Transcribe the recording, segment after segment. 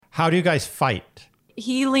How do you guys fight?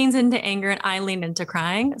 He leans into anger and I lean into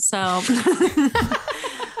crying. So,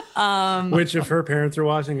 which if her parents are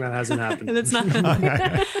watching, that hasn't happened. It's not.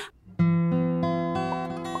 Okay.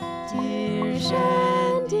 Dear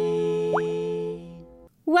Shandy.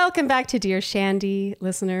 Welcome back to Dear Shandy,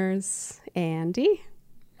 listeners. Andy.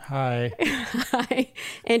 Hi. Hi.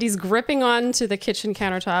 Andy's gripping onto the kitchen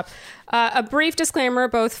countertop. A brief disclaimer,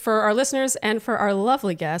 both for our listeners and for our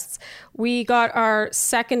lovely guests. We got our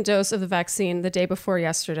second dose of the vaccine the day before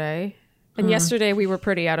yesterday. And yesterday we were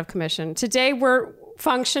pretty out of commission. Today we're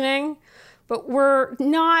functioning, but we're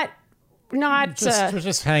not We're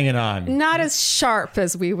just hanging on. not as sharp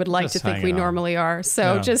as we would like Just to think we hanging on. normally are.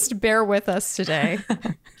 So Yeah. just bear with us today.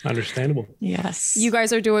 Understandable. Yes. You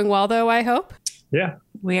guys are doing well, though, I hope. Yeah.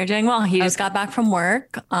 We are doing well. He just got back from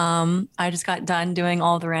work. I just got done doing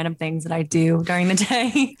all the random things that I do during the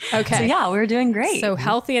day. Okay. So yeah, we're doing great. So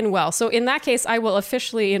healthy and well. So in that case, I will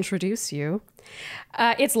officially introduce you.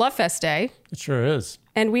 It's Love Fest Day, It sure is.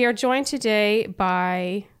 and we are joined today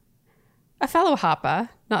by a fellow Hapa.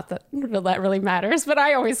 Not that really matters, but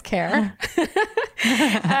I always care.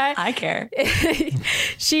 I care.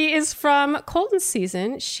 She is from Colton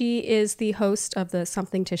Season. She is the host of the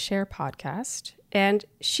Something to Share podcast, and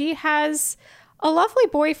she has a lovely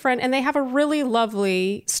boyfriend, and they have a really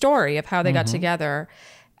lovely story of how they got together.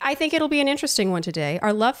 I think it'll be an interesting one today.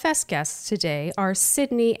 Our Love Fest guests today are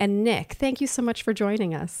Sydney and Nick. Thank you so much for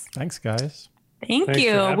joining us. Thanks, guys. Thank Thanks for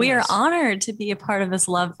you. having We are us. honored to be a part of this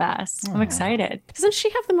Love Fest. I'm excited. Doesn't she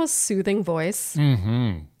have the most soothing voice?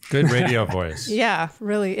 Mm-hmm. Good radio voice. Yeah,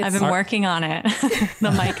 really. I've been working on it.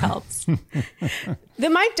 The mic helps. The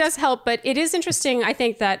mic does help, but it is interesting. I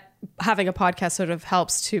think that having a podcast sort of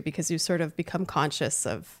helps too, because you sort of become conscious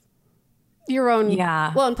of your own.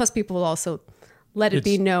 Yeah. Well, and plus people will also let it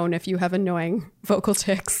be known if you have annoying vocal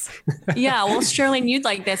tics. Yeah. Well, Shirley, you'd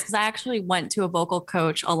like this because I actually went to a vocal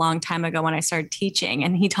coach a long time ago when I started teaching,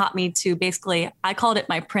 and he taught me to basically, I called it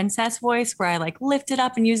my princess voice, where I like lift it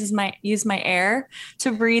up and use my air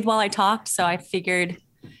to breathe while I talked. So I figured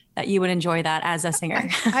that you would enjoy that as a singer.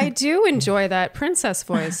 I do enjoy that princess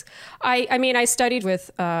voice. I mean, I studied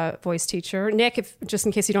with a voice teacher. Nick, just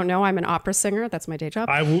in case you don't know, I'm an opera singer. That's my day job.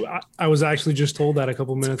 I was actually just told that a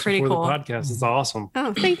couple minutes pretty before cool. the podcast. It's awesome.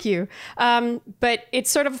 Oh, thank you. But it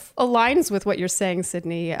sort of aligns with what you're saying,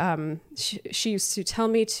 Sydney. She used to tell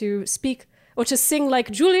me to speak or to sing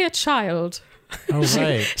like Julia Child. Oh,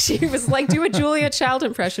 right. She was like, do a Julia Child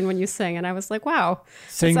impression when you sing. And I was like, wow.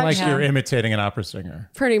 Sing That's like actually- you're imitating an opera singer.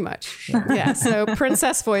 Pretty much. Yeah. So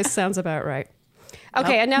princess voice sounds about right.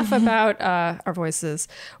 Okay, enough about our voices.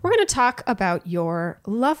 We're going to talk about your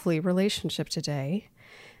lovely relationship today.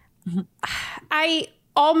 I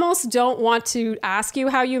almost don't want to ask you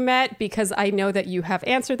how you met because I know that you have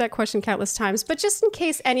answered that question countless times. But just in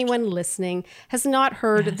case anyone listening has not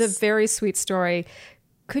heard the very sweet story,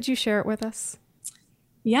 could you share it with us?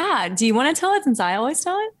 Yeah. Do you want to tell it since I always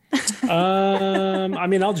tell it? I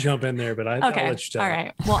mean, I'll jump in there, but I'll Okay. let you tell. All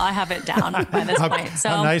right. Well, I have it down by this point. So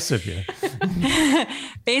How nice of you.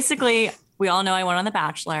 basically, we all know I went on The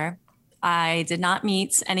Bachelor. I did not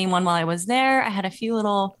meet anyone while I was there. I had a few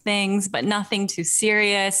little things, but nothing too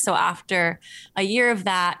serious. So after a year of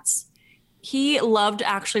that, he loved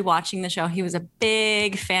actually watching the show. He was a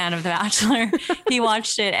big fan of The Bachelor. He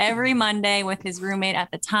watched it every Monday with his roommate at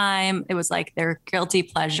the time. It was like their guilty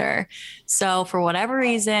pleasure. So for whatever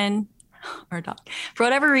reason, he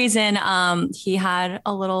had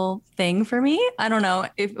a little thing for me. I don't know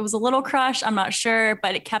if it was a little crush. I'm not sure,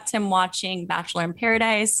 but it kept him watching Bachelor in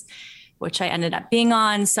Paradise, which I ended up being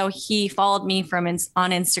on. So he followed me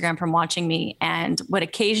on Instagram from watching me and would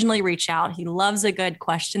occasionally reach out. He loves a good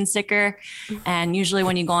question sticker. And usually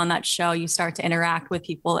when you go on that show, you start to interact with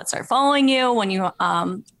people that start following you when you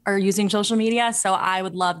are using social media. So I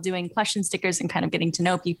would love doing question stickers and kind of getting to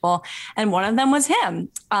know people. And one of them was him.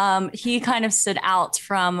 He kind of stood out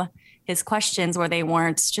from his questions where they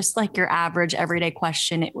weren't just like your average everyday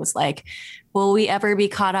question. It was like, will we ever be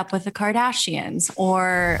caught up with the Kardashians?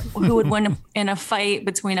 Or who would win in a fight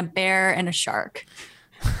between a bear and a shark?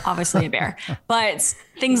 Obviously a bear, but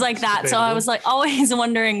things like that. So I was like always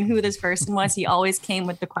wondering who this person was. He always came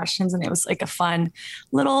with the questions, and it was like a fun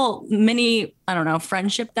little mini, I don't know,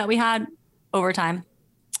 friendship that we had over time.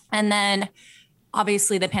 And then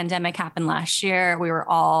obviously the pandemic happened last year. We were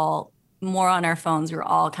all more on our phones. We were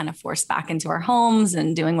all kind of forced back into our homes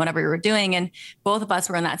and doing whatever we were doing. And both of us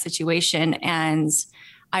were in that situation. And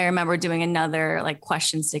I remember doing another like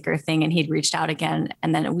question sticker thing, and he'd reached out again.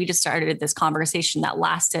 And then we just started this conversation that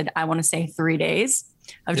lasted, I want to say 3 days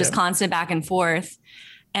of just constant back and forth.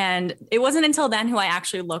 And it wasn't until then who I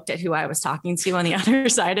actually looked at who I was talking to on the other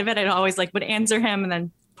side of it. I'd always like would answer him and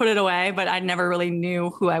then put it away, but I never really knew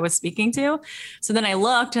who I was speaking to. So then I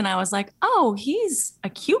looked and I was like, oh, he's a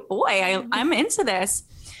cute boy. I'm into this.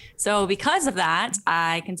 So because of that,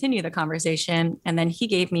 I continued the conversation, and then he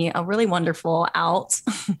gave me a really wonderful out.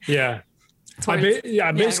 Yeah.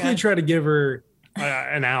 I basically tried to give her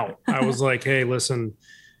an out. I was like, hey, listen,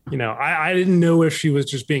 you know, I didn't know if she was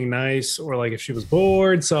just being nice or like if she was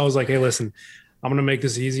bored. So I was like, hey, listen, I'm going to make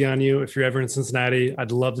this easy on you. If you're ever in Cincinnati,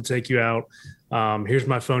 I'd love to take you out. Here's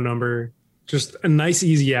my phone number. Just a nice,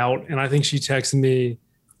 easy out. And I think she texted me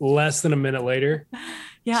less than a minute later.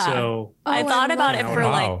 Yeah. So I thought about it for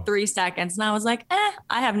Wow. like 3 seconds, and I was like,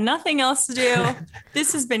 I have nothing else to do.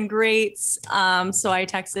 This has been great. So I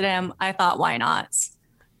texted him. I thought, why not? So,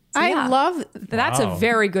 I love that's Wow. a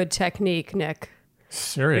very good technique, Nick.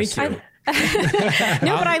 Seriously. Thank you.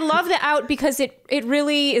 No, but I love the out because it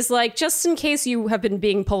really is like, just in case you have been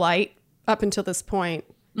being polite up until this point,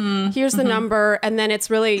 here's the number. And then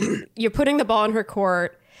it's really, you're putting the ball in her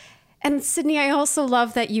court. And Sydney, I also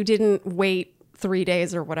love that you didn't wait 3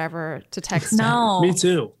 days or whatever to text him. No, Me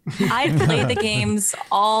too. I played the games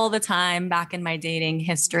all the time back in my dating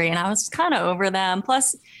history, and I was kind of over them.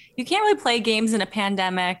 Plus, you can't really play games in a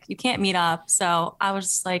pandemic. You can't meet up. So I was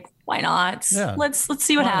just like, why not? Yeah. Let's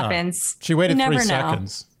see what Why not? happens. She waited You 3 never know.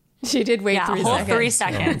 seconds. She did wait Yeah, 3 whole seconds. 3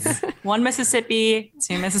 seconds. 1 Mississippi,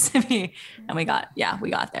 2 Mississippi, and we got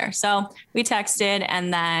there. So we texted,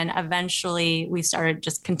 and then eventually we started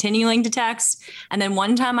just continuing to text. And then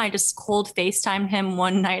one time I just cold FaceTimed him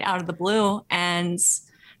one night out of the blue, and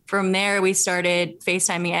from there we started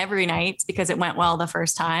FaceTiming every night because it went well the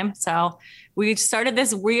first time. So we started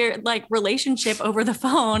this weird like relationship over the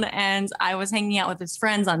phone, and I was hanging out with his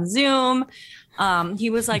friends on Zoom.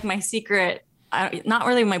 He was like my secret, not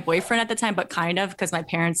really my boyfriend at the time, but kind of, because my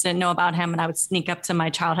parents didn't know about him, and I would sneak up to my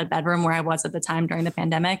childhood bedroom where I was at the time during the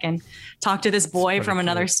pandemic and talk to this boy from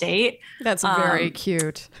another state. That's very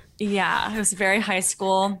cute. Yeah, it was very high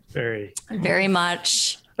school, Very. very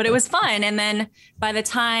much, but it was fun. And then by the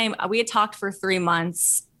time we had talked for 3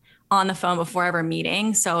 months on the phone before ever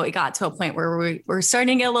meeting. So it got to a point where we were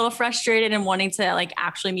starting to get a little frustrated and wanting to like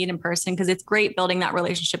actually meet in person, because it's great building that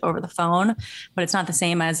relationship over the phone, but it's not the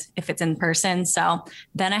same as if it's in person. So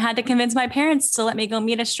then I had to convince my parents to let me go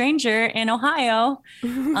meet a stranger in Ohio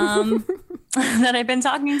that I've been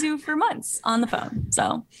talking to for months on the phone.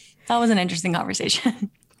 So that was an interesting conversation.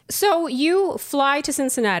 So you fly to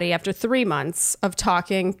Cincinnati after 3 months of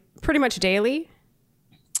talking pretty much daily?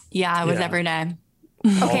 Yeah, it was Yeah. every day,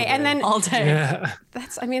 Okay, and then all day. Yeah.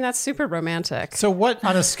 that's super romantic. So what,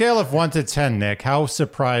 on a scale of 1 to 10, Nick, how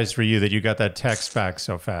surprised were you that you got that text back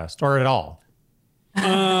so fast, or at all?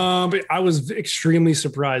 But I was extremely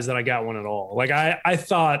surprised that I got one at all. Like I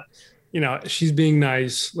thought, you know, she's being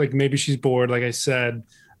nice. Like maybe she's bored, like I said.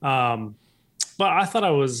 But I thought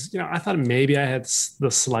I thought maybe I had the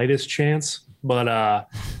slightest chance. But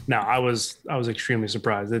no, I was extremely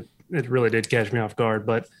surprised. It really did catch me off guard.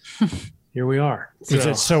 But here we are.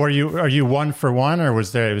 So are you 1 for 1, or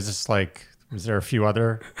was there a few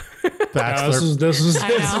other bachelor? This was I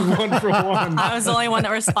know. 1 for 1. I was the only one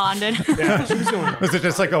that responded. Yeah, she was going. Was it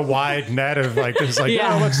just like a wide net of like, just like,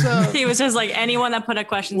 Yeah. oh, what's up? He was just like anyone that put a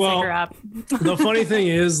question Well, sticker up. The funny thing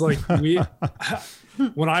is, like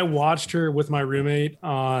when I watched her with my roommate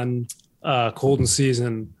on Colton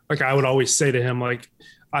season, like I would always say to him, like,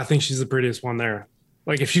 I think she's the prettiest one there.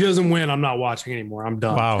 Like if she doesn't win, I'm not watching anymore. I'm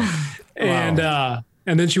done. Wow.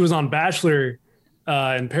 And then she was on Bachelor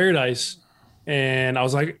in Paradise, and I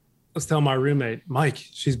was like, let's tell my roommate, Mike,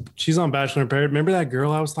 she's on Bachelor in Paradise. Remember that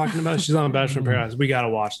girl I was talking about? She's on Bachelor in Paradise. We got to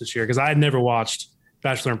watch this year, because I had never watched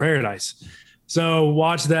Bachelor in Paradise. So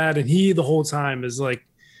watch that. And he the whole time is like,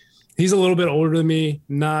 he's a little bit older than me,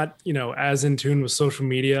 not, you know, as in tune with social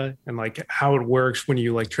media and like how it works when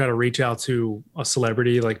you like try to reach out to a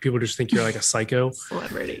celebrity. Like people just think you're like a psycho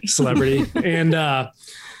celebrity. And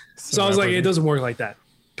so I was like, it doesn't work like that,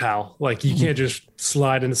 pal. Like you can't just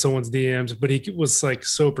slide into someone's DMs. But he was like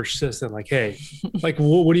so persistent, like, hey, like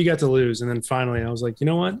what do you got to lose? And then finally I was like, you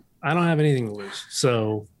know what? I don't have anything to lose.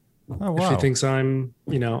 So Oh, if wow. she thinks I'm,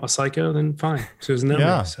 you know, a psycho, then fine. She doesn't know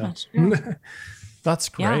Yeah. me. So. That's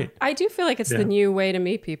great. I do feel like it's Yeah. the new way to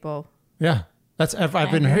meet people. Yeah.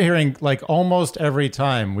 I've been hearing like almost every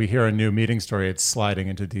time we hear a new meeting story, it's sliding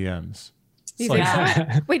into DMs. You like-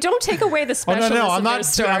 think so? Wait, don't take away the Oh no, specialness no, of I'm their not.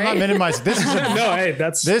 story. I'm not minimizing. This is No, hey,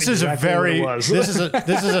 that's this is exactly a very what it was.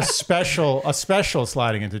 this is a special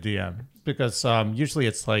sliding into DM, because usually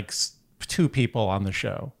it's like 2 people on the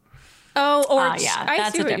show. Oh, or Yeah, I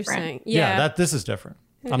that's see a what you're different. saying. Yeah, this is different.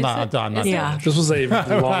 I'm not. Yeah. This was a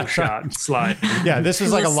long shot slide. Yeah, this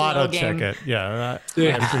is like a It's a lotto slow game. ticket. Yeah,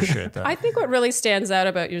 Yeah. I appreciate that. I think what really stands out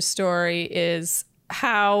about your story is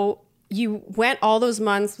how you went all those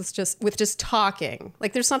months with just talking.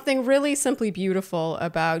 Like there's something really simply beautiful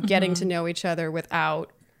about getting to know each other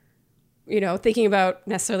without, thinking about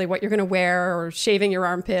necessarily what you're going to wear or shaving your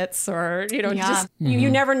armpits or, Yeah. just you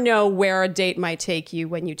never know where a date might take you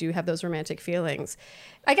when you do have those romantic feelings.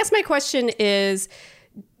 I guess my question is,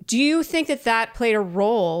 do you think that played a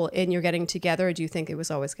role in your getting together, or do you think it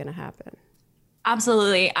was always going to happen?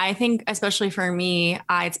 Absolutely. I think, especially for me,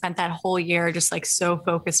 I'd spent that whole year just like so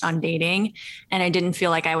focused on dating, and I didn't feel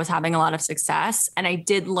like I was having a lot of success. And I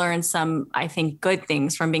did learn some, I think, good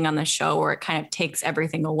things from being on the show, where it kind of takes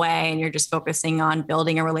everything away and you're just focusing on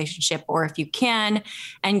building a relationship, or if you can,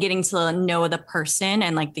 and getting to know the person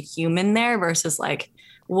and like the human there versus like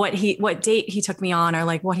what date he took me on, or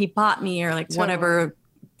like what he bought me, or like whatever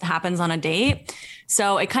happens on a date.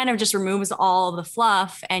 So it kind of just removes all the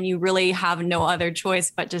fluff, and you really have no other choice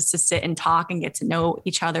but just to sit and talk and get to know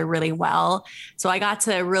each other really well. So I got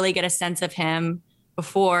to really get a sense of him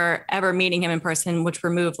before ever meeting him in person, which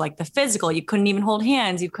removed like the physical. You couldn't even hold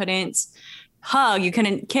hands. You couldn't hug. You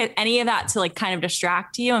couldn't get any of that to like kind of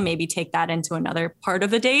distract you and maybe take that into another part of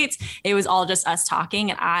the date. It was all just us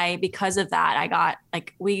talking. And because of that,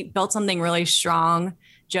 we built something really strong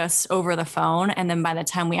just over the phone. And then by the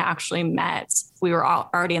time we actually met, we were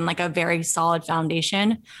already in like a very solid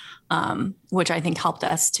foundation, which I think helped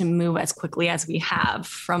us to move as quickly as we have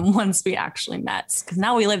from once we actually met. Because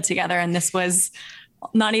now we live together, and this was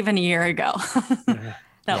not even a year ago that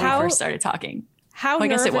we first started talking. I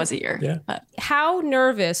guess it was a year. Yeah. But. How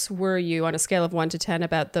nervous were you on a scale of 1 to 10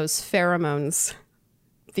 about those pheromones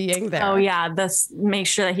being there? Oh yeah, make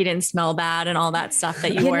sure that he didn't smell bad and all that stuff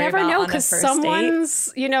that you worry never about know, on the because first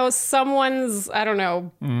someone's I don't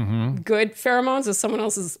know, good pheromones is someone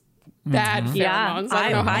else's bad pheromones. Yeah, I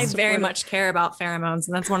don't know how I to very put it. much care about pheromones,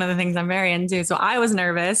 and that's one of the things I'm very into. So I was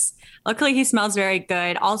nervous. Luckily, he smells very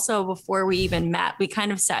good. Also, before we even met, we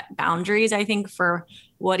kind of set boundaries, I think, for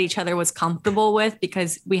what each other was comfortable with,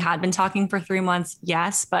 because we had been talking for 3 months,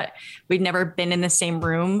 yes, but we'd never been in the same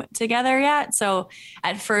room together yet. So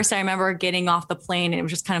at first I remember getting off the plane, and it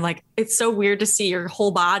was just kind of like, it's so weird to see your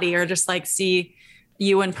whole body, or just like see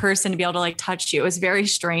you in person, to be able to like touch you. It was very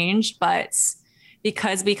strange, but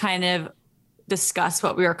because we kind of discussed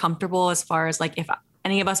what we were comfortable, as far as like, if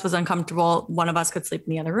any of us was uncomfortable, one of us could sleep in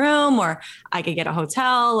the other room, or I could get a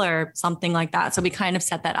hotel or something like that. So we kind of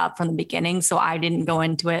set that up from the beginning. So I didn't go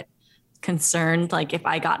into it concerned, like if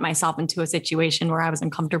I got myself into a situation where I was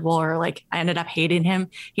uncomfortable, or like I ended up hating him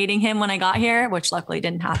when I got here, which luckily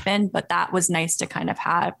didn't happen. But that was nice to kind of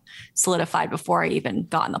have solidified before I even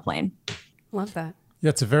got on the plane. Love that. Yeah,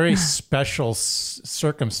 it's a very special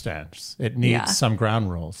circumstance. It needs some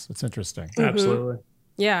ground rules. It's interesting. Absolutely.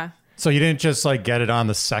 Yeah. So you didn't just like get it on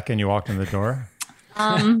the second you walked in the door?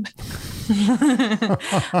 I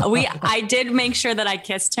did make sure that I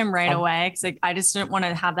kissed him right away, because like, I just didn't want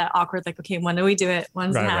to have that awkward, like, okay, when do we do it?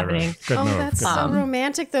 When's it happening? Right. Good Oh, move. that's Good so move.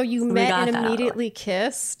 romantic, though. You we met got and that out. immediately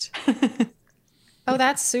kissed. Oh,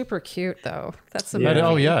 that's super cute, though. That's But, amazing.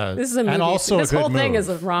 oh yeah, This is a and movie. also This a good whole thing move. is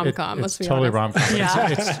a rom-com, let's It's be totally honest. rom-com.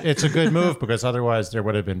 Yeah. It's a good move, because otherwise there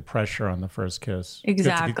would have been pressure on the first kiss. Good to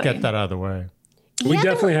Exactly. get that out of the way. We Yeah.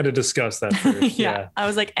 definitely had to discuss that first. Yeah. I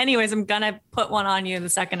was like, anyways, I'm going to put one on you the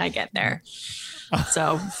second I get there.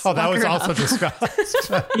 So, Oh, that was sucker also up.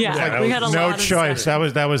 discussed. Yeah, we had a No lot of choice.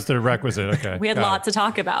 discussion. That was the requisite. Okay. We had a Got lot it. to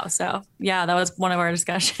talk about. So, yeah, that was one of our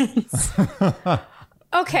discussions.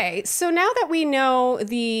 Okay, so now that we know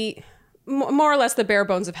the more or less the bare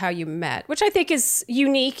bones of how you met, which I think is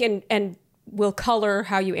unique and will color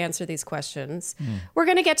how you answer these questions, we're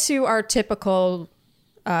going to get to our typical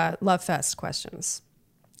Love Fest questions.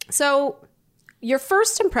 So, your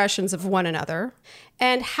first impressions of one another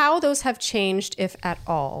and how those have changed, if at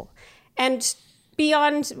all. And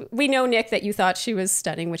beyond, we know, Nick, that you thought she was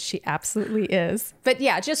stunning, which she absolutely is. But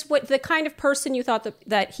yeah, just what the kind of person you thought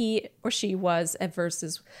that he or she was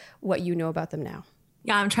versus what you know about them now.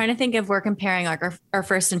 Yeah, I'm trying to think if we're comparing like our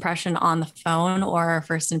first impression on the phone or our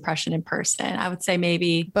first impression in person. I would say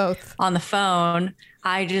maybe Both. on the phone.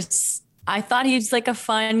 I thought he was like a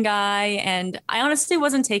fun guy, and I honestly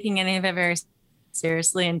wasn't taking any of it very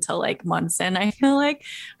seriously until like months in, I feel like,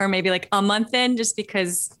 or maybe like a month in, just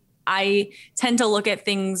because I tend to look at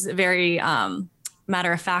things very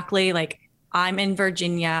matter of factly. Like, I'm in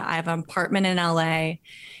Virginia, I have an apartment in LA.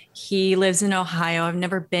 He lives in Ohio. I've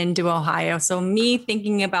never been to Ohio. So me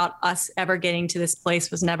thinking about us ever getting to this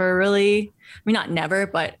place was never really, I mean, not never,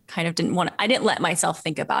 but kind of I didn't let myself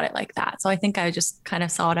think about it like that. So I think I just kind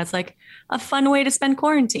of saw it as like a fun way to spend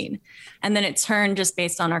quarantine. And then it turned just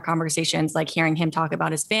based on our conversations, like hearing him talk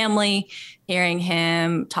about his family, hearing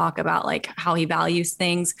him talk about like how he values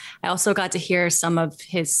things. I also got to hear some of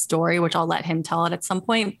his story, which I'll let him tell it at some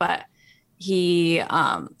point, but he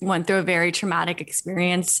went through a very traumatic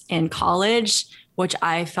experience in college, which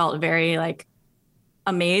I felt very like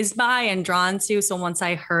amazed by and drawn to. So once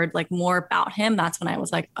I heard like more about him, that's when I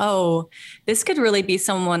was like, oh, this could really be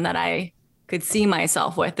someone that I could see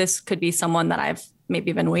myself with. This could be someone that I've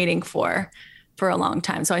maybe been waiting for a long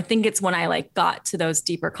time. So I think it's when I like got to those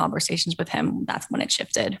deeper conversations with him, that's when it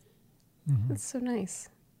shifted. That's so nice.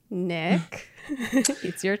 Nick,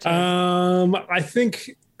 it's your turn. I think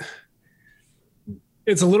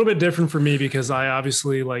it's a little bit different for me because I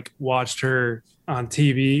obviously like watched her on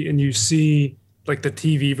TV, and you see like the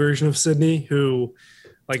TV version of Sydney, who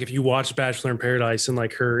like if you watch Bachelor in Paradise and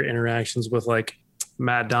like her interactions with like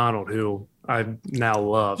Matt Donald, who I now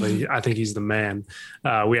love. I think he's the man.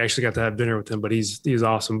 We actually got to have dinner with him, but he's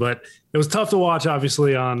awesome. But it was tough to watch,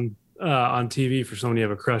 obviously, on TV for someone you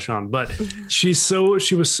have a crush on. But she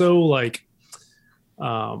was so like,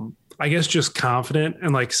 I guess just confident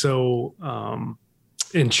and like so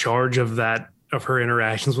in charge of her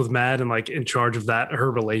interactions with Matt and like in charge of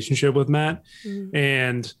her relationship with Matt. Mm-hmm.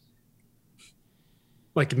 And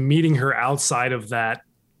like meeting her outside of that,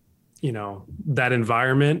 you know, that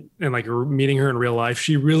environment and like meeting her in real life,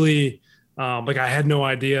 she really, like I had no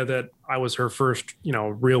idea that I was her first, you know,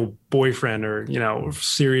 real boyfriend or, you know,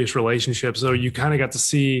 serious relationship. So you kind of got to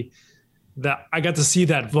see that. I got to see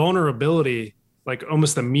that vulnerability like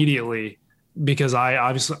almost immediately because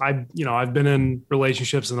I've been in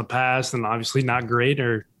relationships in the past and obviously not great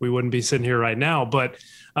or we wouldn't be sitting here right now, but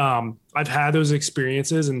I've had those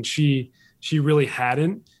experiences and she really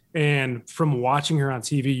hadn't. And from watching her on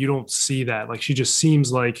TV, you don't see that. Like, she just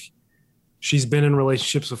seems like she's been in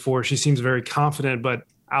relationships before. She seems very confident, but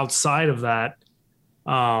outside of that,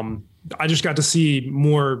 I just got to see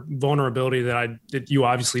more vulnerability that you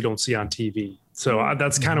obviously don't see on TV. So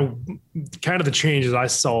that's kind of the changes I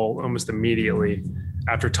saw almost immediately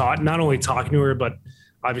after not only talking to her, but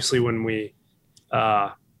obviously when we,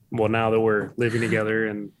 now that we're living together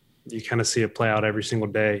and you kind of see it play out every single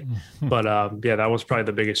day. But that was probably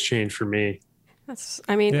the biggest change for me.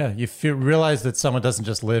 You realize that someone doesn't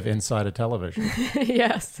just live inside a television.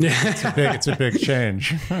 Yes. It's a big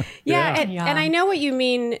change. And I know what you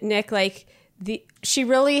mean, Nick. Like she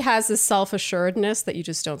really has this self-assuredness that you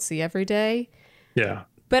just don't see every day. Yeah.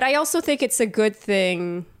 But I also think it's a good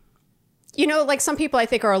thing. You know, like some people I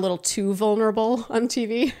think are a little too vulnerable on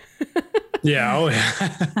TV. Yeah. Oh,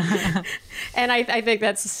 yeah. And I think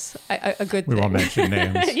that's a good thing. We won't mention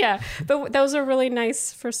names. Yeah. But those are really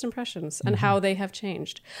nice first impressions and how they have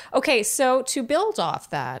changed. Okay. So to build off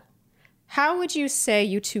that, how would you say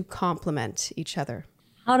you two complement each other?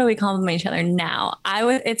 How do we complement each other now?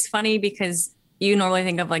 It's funny because you normally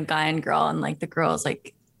think of like guy and girl and like the girl's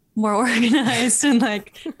like more organized and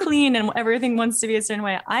like clean and everything wants to be a certain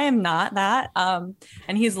way. I am not that.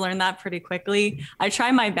 And he's learned that pretty quickly. I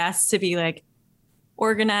try my best to be like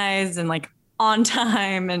organized and like on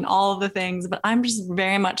time and all of the things, but I'm just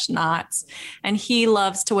very much not. And he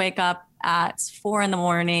loves to wake up at 4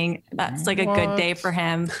 a.m. That's like a good day for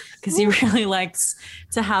him because he really likes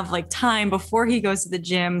to have like time before he goes to the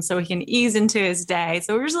gym so he can ease into his day.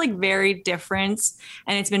 So we're just like very different.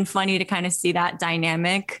 And it's been funny to kind of see that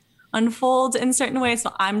dynamic unfold in certain ways.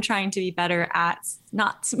 So I'm trying to be better at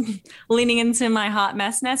not leaning into my hot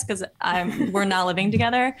messness because we're now living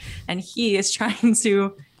together and he is trying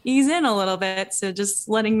to ease in a little bit. So just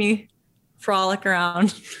letting me frolic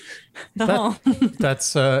around the home.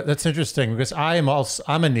 That's interesting because I'm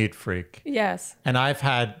a neat freak. Yes. And I've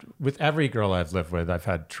had, with every girl I've lived with, I've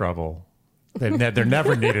had trouble. They're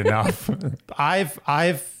never neat enough.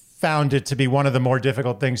 I've found it to be one of the more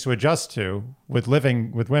difficult things to adjust to with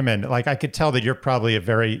living with women. Like I could tell that you're probably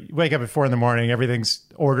you wake up at 4 a.m, everything's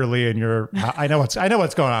orderly and I know what's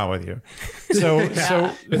going on with you. So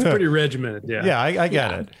it's pretty regimented. Yeah. Yeah, I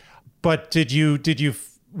get it. But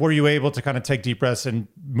were you able to kind of take deep breaths and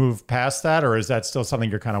move past that, or is that still something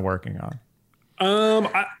you're kind of working on?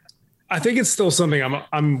 I think it's still something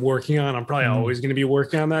I'm working on. I'm probably always going to be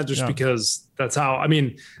working on that because that's how, I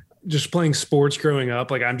mean, just playing sports growing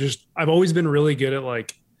up, like I've always been really good at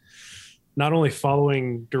like not only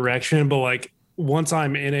following direction, but like once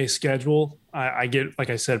I'm in a schedule, I get,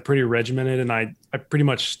 like I said, pretty regimented and I pretty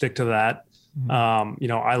much stick to that.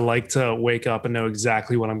 I like to wake up and know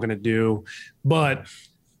exactly what I'm going to do, but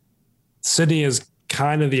Sydney is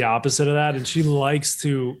kind of the opposite of that. And she likes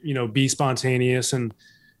to, be spontaneous. And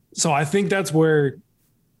so I think that's where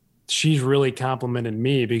she's really complimented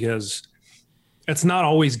me, because it's not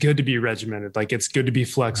always good to be regimented. Like, it's good to be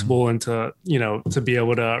flexible and to be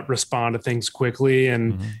able to respond to things quickly.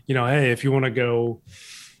 And, hey, if you want to go,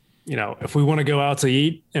 if we want to go out to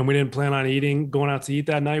eat and we didn't plan on going out to eat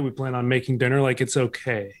that night, we plan on making dinner. Like, it's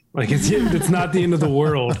okay. Like, it's not the end of the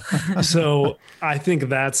world. So I think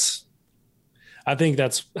that's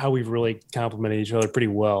how we've really complimented each other pretty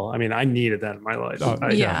well. I mean, I needed that in my life.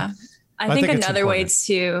 I think another way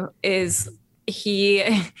too is he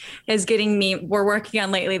is getting me, we're working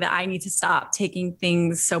on lately that I need to stop taking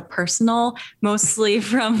things so personal, mostly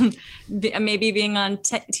from maybe being on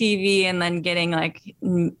TV and then getting like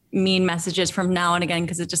mean messages from now and again,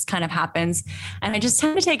 because it just kind of happens. And I just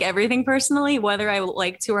tend to take everything personally, whether I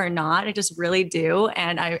like to or not. I just really do.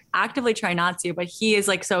 And I actively try not to, but he is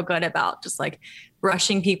like so good about just like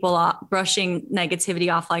brushing people off, brushing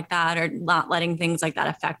negativity off like that, or not letting things like that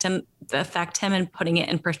affect him and putting it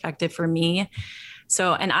in perspective for me.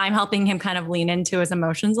 So, and I'm helping him kind of lean into his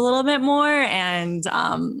emotions a little bit more and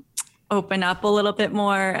open up a little bit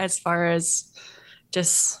more as far as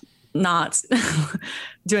just not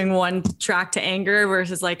doing one track to anger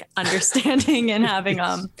versus like understanding and having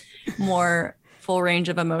more full range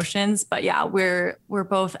of emotions. But yeah, we're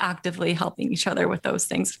both actively helping each other with those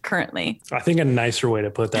things currently. I think a nicer way to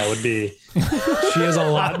put that would be she has a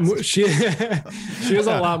lot more, she has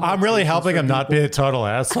a lot more. I'm really helping him not be a total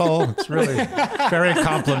asshole. It's really very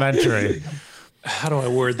complimentary. How do I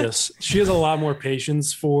word this? She has a lot more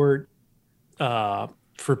patience for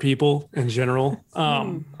people in general.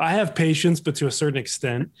 I have patience, but to a certain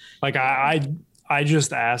extent. Like I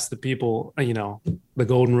just ask the people, the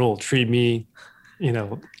golden rule, treat me,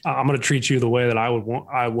 I'm going to treat you the way that I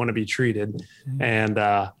want to be treated. And,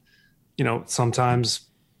 sometimes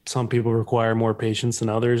some people require more patience than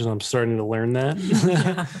others, and I'm starting to learn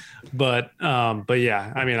that. But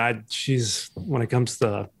yeah, I mean, she's, when it comes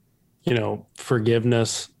to,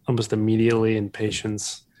 forgiveness almost immediately, and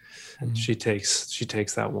patience, she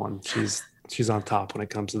takes that one. She's on top when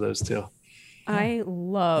it comes to those two. I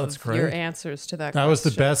love your answers to that question. That was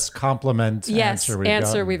the best compliment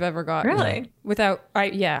answer we've ever gotten. Really?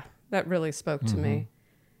 That really spoke to me.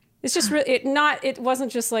 It's just it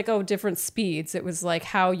wasn't just like, different speeds. It was like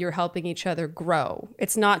how you're helping each other grow.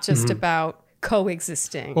 It's not just about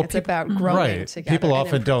coexisting. It's about growing together. People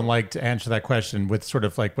often don't like to answer that question with sort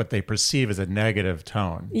of like what they perceive as a negative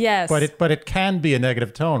tone. Yes. But it can be a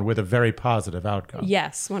negative tone with a very positive outcome.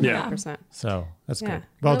 Yes, 100%. So that's good.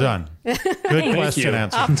 Well done. Good question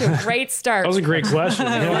answer. Off to a great start. That was a great question.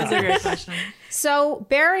 That was a great question. So,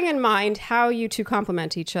 bearing in mind how you two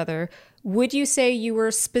complement each other, would you say you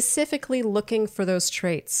were specifically looking for those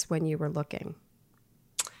traits when you were looking?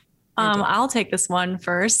 I'll take this one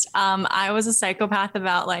first. I was a psychopath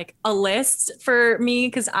about like a list for me,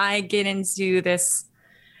 because I get into this.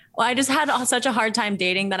 Well, I just had such a hard time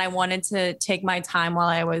dating that I wanted to take my time while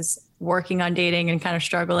I was working on dating and kind of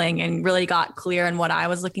struggling, and really got clear on what I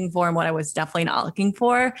was looking for and what I was definitely not looking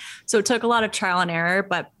for. So it took a lot of trial and error,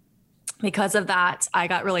 but because of that, I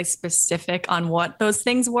got really specific on what those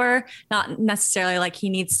things were. Not necessarily like he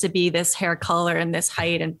needs to be this hair color and this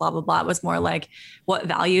height and blah, blah, blah. It was more like, what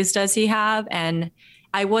values does he have? And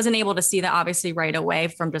I wasn't able to see that obviously right away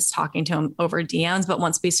from just talking to him over DMs. But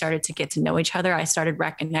once we started to get to know each other, I started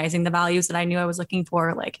recognizing the values that I knew I was looking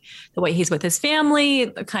for, like the way he's with his family,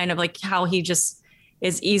 the kind of like how he just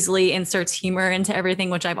is easily inserts humor into everything,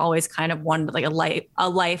 which I've always kind of wanted, like a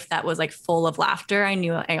life that was like full of laughter. I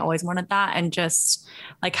knew I always wanted that. And just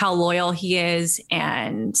like how loyal he is.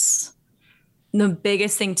 And the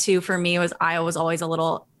biggest thing too, for me, was I was always a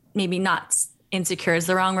little, maybe not insecure is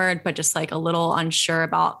the wrong word, but just like a little unsure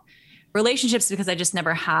about relationships, because I just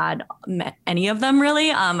never had met any of them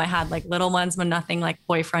really. I had like little ones, but nothing like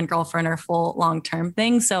boyfriend, girlfriend, or full long-term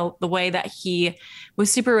thing. So the way that he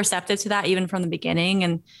was super receptive to that, even from the beginning.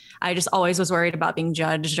 And I just always was worried about being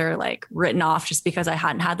judged or like written off just because I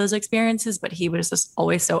hadn't had those experiences. But he was just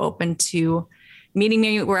always so open to meeting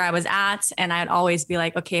me where I was at. And I'd always be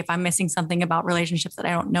like, okay, if I'm missing something about relationships that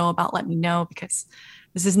I don't know about, let me know, because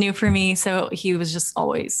this is new for me. So he was just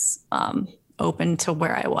always, open to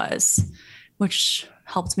where I was, which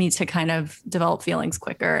helped me to kind of develop feelings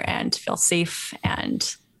quicker and feel safe,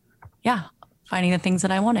 and finding the things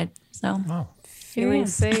that I wanted. So feeling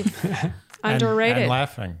safe. Underrated. And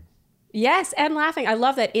laughing. Yes, and laughing. I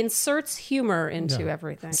love that. Inserts humor into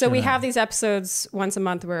everything. So we have these episodes once a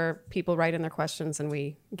month where people write in their questions and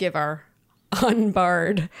we give our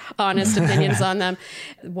unbarred, honest opinions on them.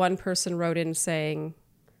 One person wrote in saying,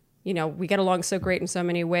 you know, we get along so great in so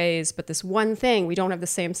many ways, but this one thing, we don't have the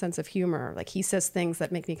same sense of humor. Like he says things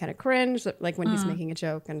that make me kind of cringe, like when he's making a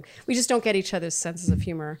joke, and we just don't get each other's senses of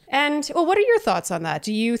humor. And well, what are your thoughts on that?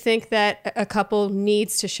 Do you think that a couple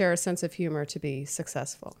needs to share a sense of humor to be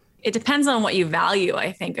successful? It depends on what you value.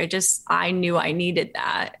 I think I knew I needed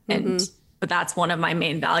that. But that's one of my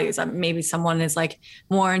main values. Maybe someone is like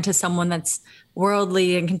more into someone that's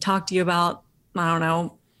worldly and can talk to you about, I don't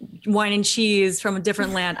know, wine and cheese from a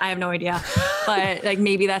different land. I have no idea, but like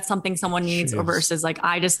maybe that's something someone needs or versus like,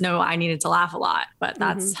 I just know I needed to laugh a lot, but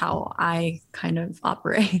that's how I kind of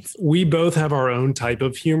operate. We both have our own type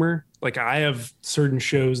of humor. Like I have certain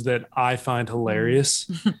shows that I find hilarious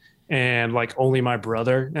and like only my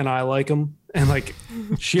brother and I like them. And like,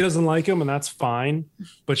 she doesn't like them and that's fine,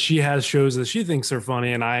 but she has shows that she thinks are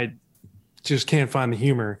funny and I just can't find the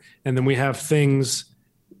humor. And then we have things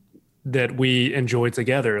that we enjoy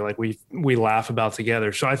together, like we laugh about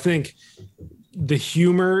together. So I think the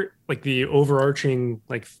humor, like the overarching,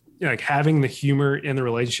 like having the humor in the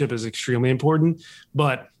relationship is extremely important,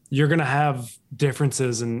 but you're going to have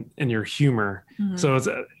differences in your humor. So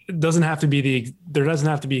it doesn't have to be there doesn't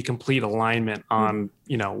have to be a complete alignment on,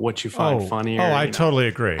 you know, what you find funny. I totally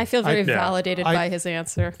agree. I feel very validated by his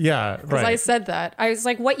answer. Yeah, right. Because I said that. I was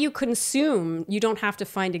like, what you consume, you don't have to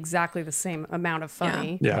find exactly the same amount of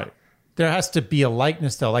funny. Yeah. Right. There has to be a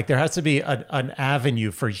likeness, though. Like there has to be an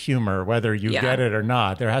avenue for humor, whether you get it or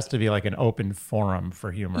not. There has to be like an open forum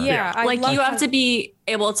for humor. Yeah. Like you have to be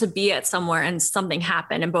able to be at somewhere and something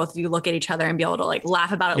happened and both of you look at each other and be able to like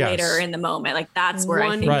laugh about it later in the moment. Like that's where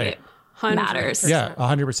I think it matters. Yeah,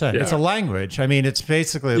 100%. Yeah. It's a language. I mean, it's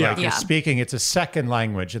basically like you're speaking, it's a second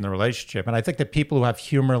language in the relationship. And I think that people who have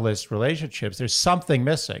humorless relationships, there's something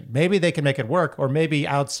missing. Maybe they can make it work, or maybe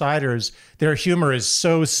outsiders, their humor is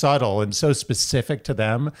so subtle and so specific to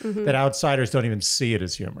them that outsiders don't even see it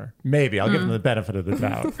as humor. Maybe I'll give them the benefit of the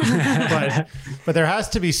doubt. but there has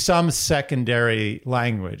to be some secondary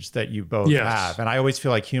language that you both have. And I always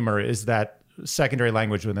feel like humor is that secondary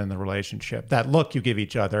language within the relationship, that look you give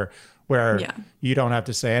each other where you don't have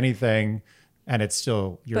to say anything and it's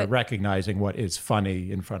still, you're recognizing what is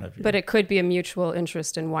funny in front of you. But it could be a mutual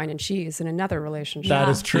interest in wine and cheese in another relationship. That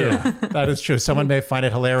is true. That is true. Someone may find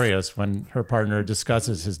it hilarious when her partner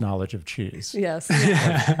discusses his knowledge of cheese. Yes.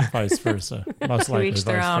 Vice versa. Most likely vice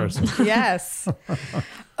versa. Yes.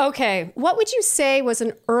 Okay. What would you say was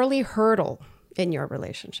an early hurdle in your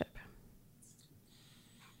relationship?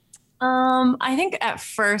 I think at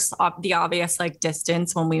first the obvious like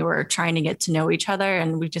distance when we were trying to get to know each other,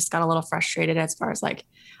 and we just got a little frustrated as far as like,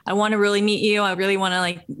 I want to really meet you. I really want to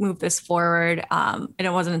like move this forward. And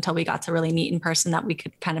it wasn't until we got to really meet in person that we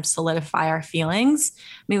could kind of solidify our feelings.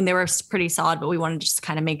 I mean, they were pretty solid, but we wanted to just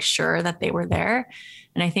kind of make sure that they were there.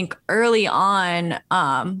 And I think early on,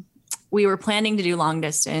 we were planning to do long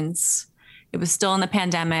distance. It was still in the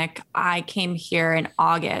pandemic. I came here in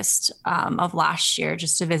August of last year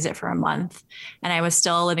just to visit for a month. And I was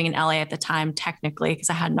still living in LA at the time, technically, because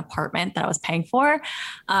I had an apartment that I was paying for.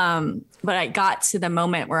 But I got to the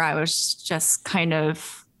moment where I was just kind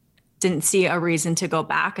of didn't see a reason to go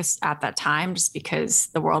back at that time, just because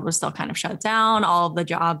the world was still kind of shut down. All of the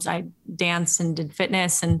jobs, I danced and did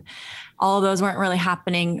fitness, and all of those weren't really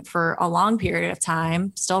happening for a long period of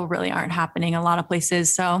time. Still really aren't happening in a lot of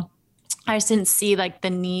places. So I just didn't see like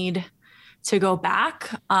the need to go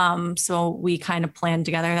back. So we kind of planned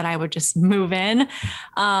together that I would just move in,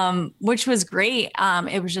 which was great.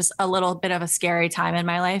 It was just a little bit of a scary time in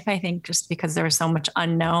my life, I think, just because there was so much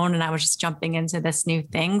unknown and I was just jumping into this new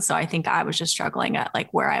thing. So I think I was just struggling at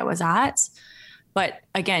like where I was at. But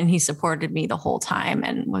again, he supported me the whole time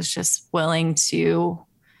and was just willing to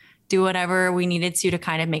do whatever we needed to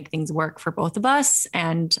kind of make things work for both of us.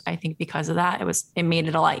 And I think because of that, it made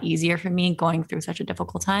it a lot easier for me going through such a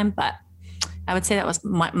difficult time. But I would say that was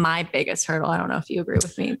my biggest hurdle. I don't know if you agree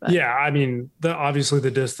with me, but yeah, I mean, obviously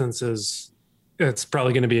the distance it's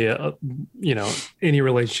probably going to be any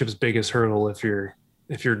relationship's biggest hurdle. If you're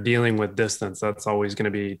dealing with distance, that's always going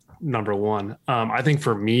to be number one. I think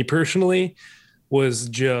for me personally was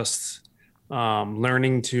just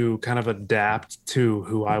learning to kind of adapt to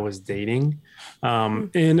who I was dating.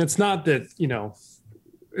 And it's not that,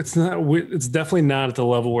 it's definitely not at the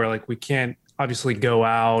level where like we can't obviously go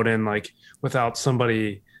out and like without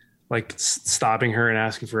somebody like stopping her and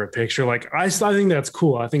asking for a picture. Like I think that's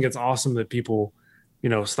cool. I think it's awesome that people,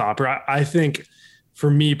 stop her. I think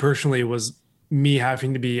for me personally, it was me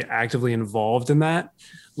having to be actively involved in that.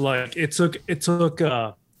 Like it took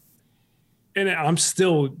and I'm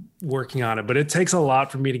still working on it, but it takes a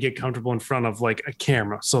lot for me to get comfortable in front of like a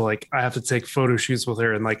camera. So like I have to take photo shoots with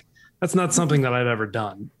her, and like that's not something that I've ever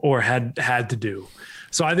done or had to do.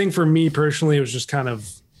 So I think for me personally, it was just kind of,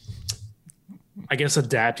 I guess,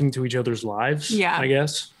 adapting to each other's lives. Yeah. I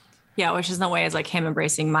guess. Yeah, which is in a way is like him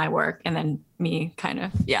embracing my work and then me kind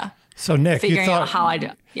of, So Nick, figuring out how I do.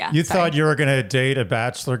 Yeah. You thought you were going to date a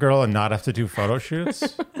bachelor girl and not have to do photo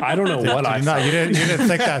shoots? I don't know what I thought. You didn't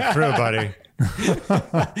think that through, buddy.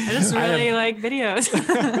 I just really like videos.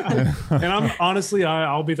 And I'm honestly,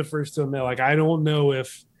 I'll be the first to admit, like, I don't know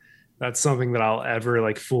if that's something that I'll ever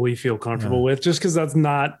like fully feel comfortable with, just because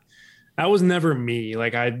that was never me.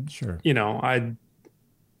 Like it's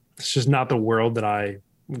just not the world that I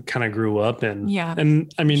kind of grew up in. Yeah. And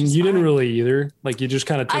I mean, you didn't really either. Like you just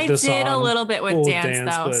kind of took this on. I did a little bit with dance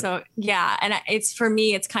though. But... So yeah. And it's for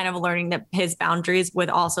me, it's kind of learning that his boundaries with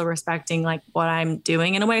also respecting like what I'm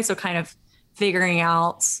doing in a way. So kind of figuring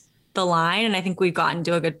out the line. And I think we've gotten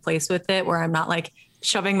to a good place with it where I'm not like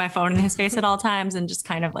shoving my phone in his face at all times and just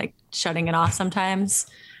kind of like shutting it off sometimes.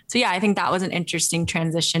 So yeah, I think that was an interesting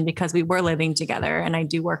transition because we were living together and I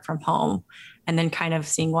do work from home and then kind of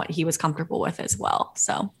seeing what he was comfortable with as well.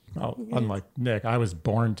 So unlike Nick, I was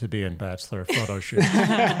born to be in bachelor photo shoots.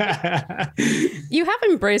 You have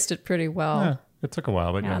embraced it pretty well. Yeah, it took a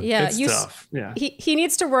while, but it's tough. Yeah. He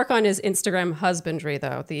needs to work on his Instagram husbandry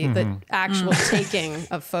though. The actual taking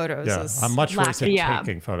of photos. Yeah, Is I'm much worse at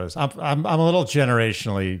taking photos. I'm a little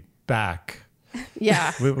generationally back.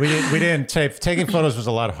 Yeah. we didn't taking photos was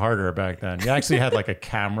a lot harder back then. You actually had like a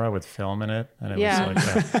camera with film in it, and it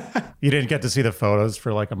was like you didn't get to see the photos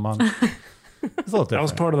for like a month. It's a little different. That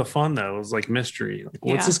was part of the fun though. It was like mystery. Like,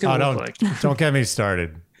 what's this going to look like? Don't get me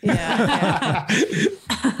started. Yeah.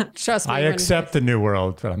 Trust me. I accept the new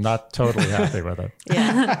world, but I'm not totally happy with it.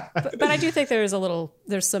 Yeah. But I do think there's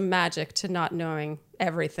some magic to not knowing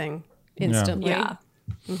everything instantly. Yeah.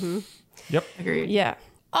 Mm-hmm. Yep. Agreed. Yeah.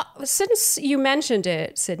 Since you mentioned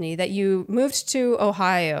it, Sydney, that you moved to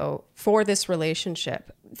Ohio for this relationship,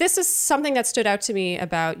 this is something that stood out to me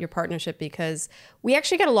about your partnership because we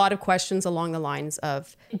actually get a lot of questions along the lines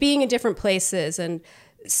of being in different places and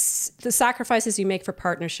the sacrifices you make for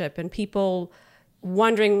partnership and people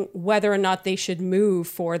wondering whether or not they should move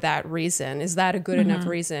for that reason. Is that a good enough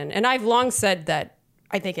reason? And I've long said that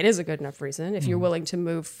I think it is a good enough reason. If you're willing to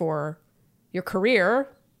move for your career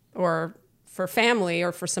or for family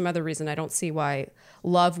or for some other reason, I don't see why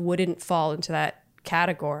love wouldn't fall into that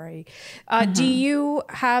category. Do you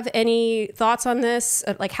have any thoughts on this?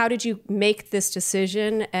 Like, how did you make this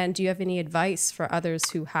decision? And do you have any advice for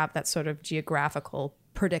others who have that sort of geographical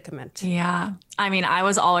predicament? Yeah. I mean, I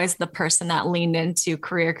was always the person that leaned into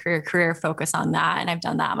career, focus on that. And I've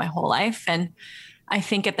done that my whole life. And I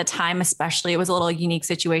think at the time, especially, it was a little unique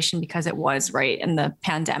situation because it was right in the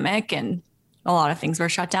pandemic and a lot of things were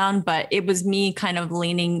shut down, but it was me kind of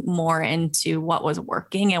leaning more into what was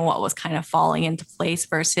working and what was kind of falling into place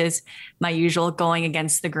versus my usual going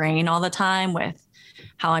against the grain all the time with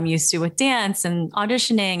how I'm used to with dance and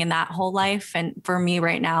auditioning and that whole life. And for me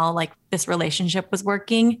right now, like this relationship was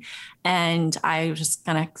working and I was just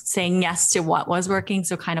kind of saying yes to what was working.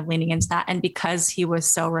 So kind of leaning into that. And because he was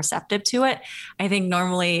so receptive to it, I think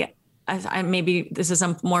normally maybe this is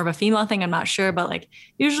more of a female thing. I'm not sure, but like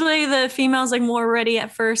usually the female's like more ready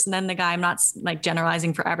at first. And then the guy, I'm not like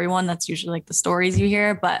generalizing for everyone. That's usually like the stories you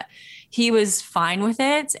hear, but he was fine with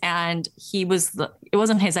it. And it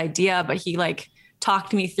wasn't his idea, but he like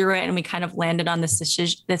talked me through it and we kind of landed on this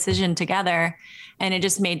decision together. And it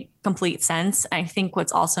just made complete sense. I think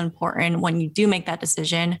what's also important when you do make that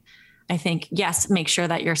decision, I think, yes, make sure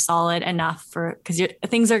that you're solid enough because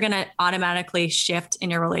things are going to automatically shift in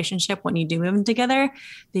your relationship when you do move together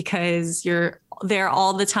because you're there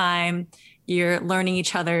all the time. You're learning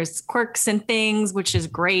each other's quirks and things, which is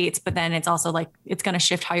great. But then it's also like, it's going to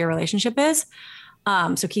shift how your relationship is.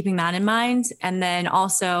 So keeping that in mind. And then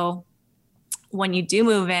also when you do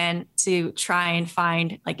move in to try and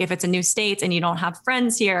find, like if it's a new state and you don't have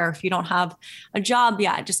friends here, or if you don't have a job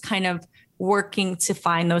yet, just kind of working to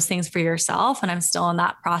find those things for yourself. And I'm still in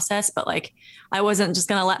that process, but like, I wasn't just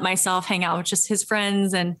going to let myself hang out with just his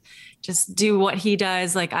friends and just do what he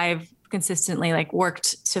does. Like I've consistently like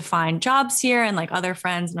worked to find jobs here and like other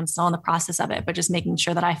friends, and I'm still in the process of it, but just making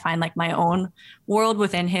sure that I find like my own world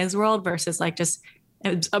within his world versus like just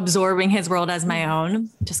absorbing his world as my own,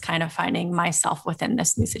 just kind of finding myself within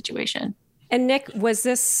this new situation. And Nick, was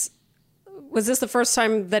this the first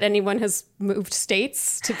time that anyone has moved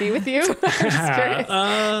states to be with you?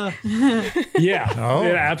 Yeah,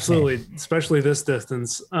 absolutely. Especially this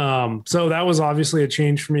distance. So that was obviously a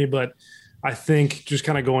change for me, but I think just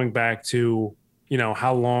kind of going back to,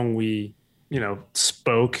 how long we,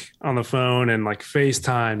 spoke on the phone and like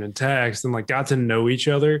FaceTime and text and like got to know each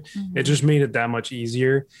other. Mm-hmm. It just made it that much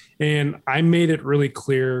easier. And I made it really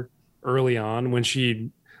clear early on when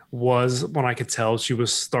I could tell she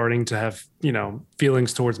was starting to have,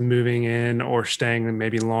 feelings towards moving in or staying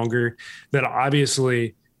maybe longer, that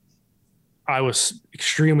obviously I was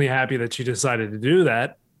extremely happy that she decided to do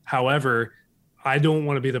that. However, I don't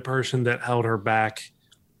want to be the person that held her back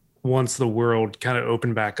once the world kind of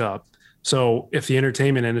opened back up. So if the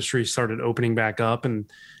entertainment industry started opening back up and,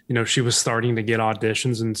 she was starting to get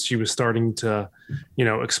auditions and she was starting to,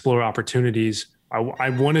 explore opportunities, I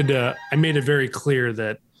made it very clear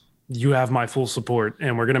that you have my full support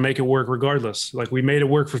and we're going to make it work regardless. Like we made it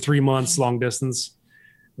work for 3 months, long distance.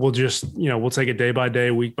 We'll just, we'll take it day by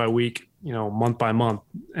day, week by week, month by month.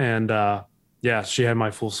 And, she had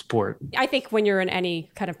my full support. I think when you're in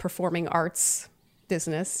any kind of performing arts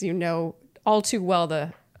business, all too well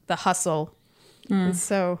the hustle. And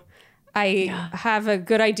so I have a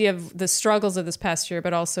good idea of the struggles of this past year,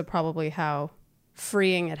 but also probably how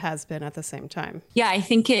freeing it has been at the same time. Yeah, I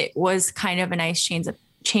think it was kind of a nice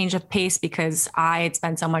change of pace because I had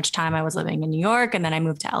spent so much time. I was living in New York and then I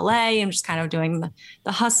moved to LA and just kind of doing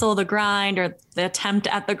the hustle, the grind, or the attempt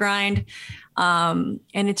at the grind. And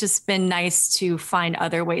it's just been nice to find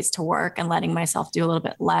other ways to work and letting myself do a little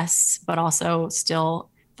bit less, but also still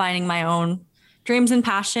finding my own dreams and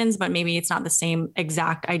passions, but maybe it's not the same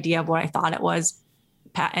exact idea of what I thought it was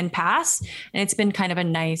in past. And it's been kind of a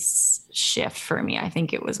nice shift for me. I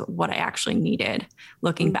think it was what I actually needed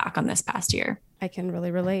looking back on this past year. I can really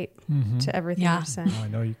relate to everything you've said. Oh, I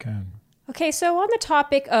know you can. Okay, so on the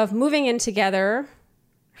topic of moving in together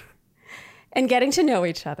and getting to know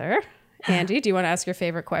each other, Andy, do you want to ask your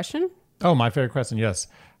favorite question? Oh, my favorite question, yes.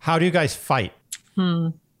 How do you guys fight?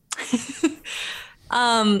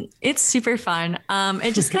 It's super fun.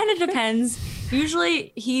 It just kind of depends.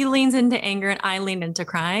 Usually he leans into anger and I lean into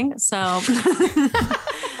crying. So,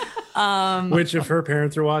 which if her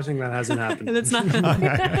parents are watching, that hasn't happened. That's not,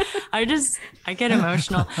 I get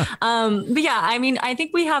emotional. But yeah, I mean, I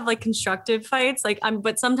think we have like constructive fights,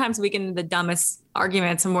 but sometimes we get into the dumbest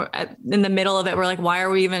arguments and we're in the middle of it. We're like, why are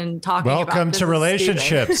we even talking about this? Welcome to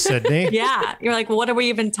relationships, Sydney. Yeah. You're like, what are we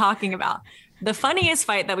even talking about? The funniest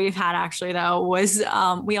fight that we've had actually though was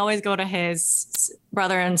we always go to his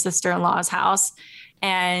brother and sister-in-law's house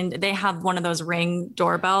and they have one of those Ring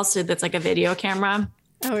doorbells. So that's like a video camera.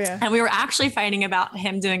 Oh yeah. And we were actually fighting about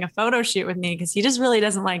him doing a photo shoot with me because he just really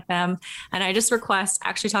doesn't like them. And I just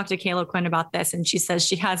actually talked to Kayla Quinn about this. And she says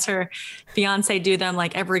she has her fiance do them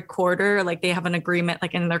like every quarter, like they have an agreement,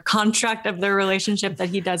 like in their contract of their relationship that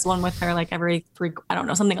he does one with her, like every 3, I don't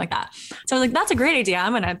know, something like that. So I was like, that's a great idea.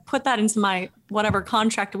 I'm going to put that into my whatever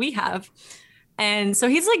contract we have. And so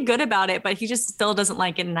he's like good about it, but he just still doesn't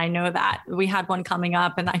like it. And I know that we had one coming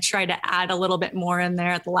up and I tried to add a little bit more in there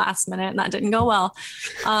at the last minute and that didn't go well.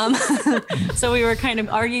 So we were kind of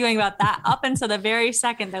arguing about that up until the very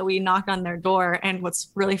second that we knocked on their door. And what's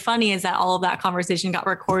really funny is that all of that conversation got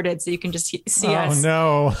recorded. So you can just see us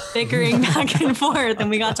bickering back and forth and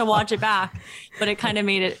we got to watch it back, but it kind of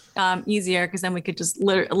made it easier because then we could just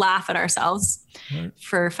laugh at ourselves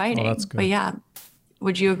for fighting. Well, that's good. But yeah.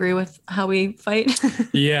 Would you agree with how we fight?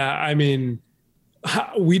 Yeah, I mean,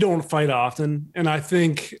 we don't fight often. And I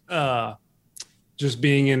think just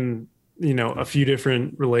being in, a few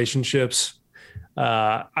different relationships,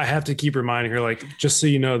 I have to keep reminding her, like, just so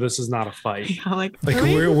you know, this is not a fight. Yeah, like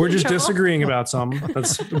we're just disagreeing about something.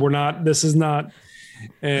 This is not.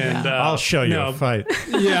 And I'll show you a fight.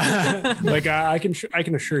 Yeah. Like I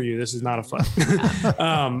can assure you this is not a fight.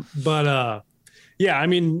 Yeah, I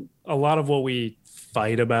mean, a lot of what we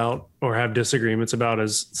fight about or have disagreements about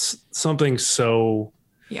is something so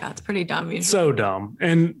it's pretty dumb usually. So dumb.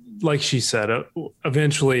 And like she said,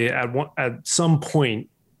 eventually at some point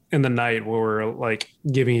in the night where we're like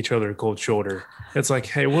giving each other a cold shoulder, it's like,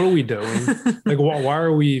 hey, what are we doing? Like why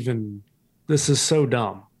are we even, this is so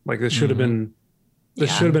dumb. Like this should have been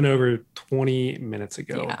over 20 minutes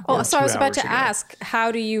ago. Yeah. Well, so I was about to ask, how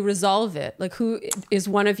do you resolve it? Like who is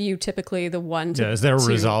one of you typically the one to... Yeah, is there a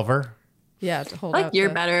resolver? Yeah, to hold like you're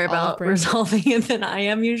better about resolving it than I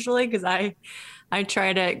am usually because I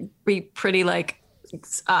try to be pretty like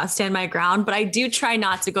stand my ground, but I do try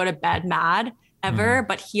not to go to bed mad ever.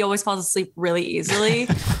 But he always falls asleep really easily,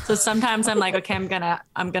 so sometimes I'm like, okay, I'm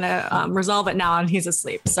gonna resolve it now, and he's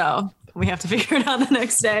asleep. So we have to figure it out the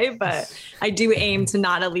next day. But I do aim to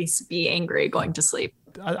not at least be angry going to sleep.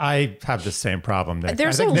 I have the same problem. Nick.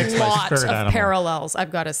 There's I a think Nick's my lot spirit of animal. parallels,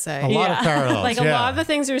 I've got to say. A lot of parallels. Like a lot of the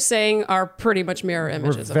things you're saying are pretty much mirror We're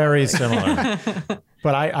images. very similar.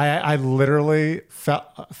 But I literally fell.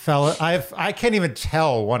 I can't even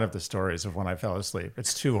tell one of the stories of when I fell asleep.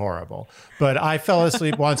 It's too horrible. But I fell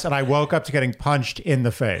asleep once and I woke up to getting punched in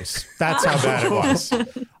the face. That's how bad it was.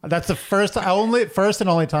 That's the first and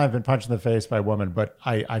only time I've been punched in the face by a woman. But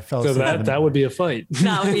I fell So asleep. that would be a fight.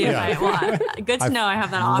 That would be a fight. Well, good to know I have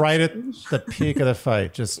that option. right at the peak of the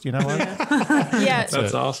fight. Just, you know what? Yeah.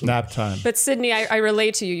 That's awesome. Nap time. But Sydney, I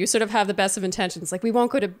relate to you. You sort of have the best of intentions. Like, we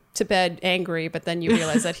won't go to bed angry, but then you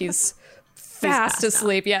realize that he's fast passed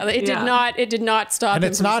asleep. Yeah, it Yeah. did not stop And him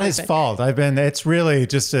it's from not his sleeping. fault. It's really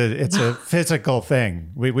just it's a physical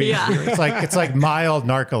thing. Yeah. It's like mild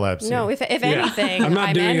narcolepsy. No, if anything, I'm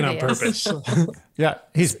not doing envious. it on purpose. Yeah,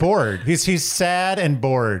 he's bored. He's sad and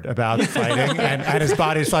bored about fighting, and his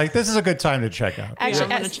body's like, this is a good time to check out. Yeah, Actually, I'm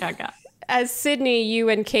going to check out. as Sydney, you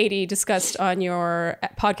and Katie discussed on your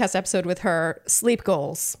podcast episode with her, sleep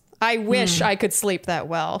goals. I wish I could sleep that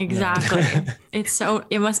well. Exactly.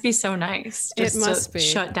 It must be so nice. It Just must to be.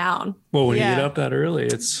 shut down. Well, when Yeah. you get up that early,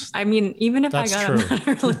 it's I mean, even if That's I got true. up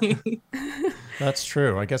that early. That's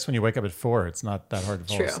true. I guess when you wake up at 4, it's not that hard to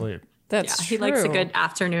fall True. asleep. That's Yeah, true. he likes a good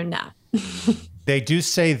afternoon nap. They do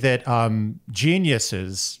say that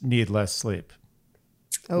geniuses need less sleep.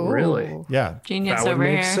 Oh. Really? Yeah, Genius that would over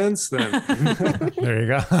make here. sense then. there you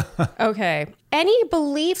go. Okay. Any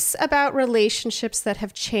beliefs about relationships that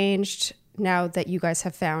have changed now that you guys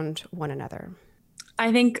have found one another?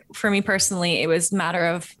 I think for me personally, it was a matter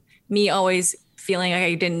of me always feeling like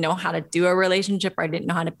I didn't know how to do a relationship or I didn't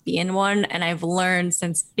know how to be in one. And I've learned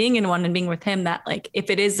since being in one and being with him that like, if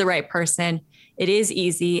it is the right person, it is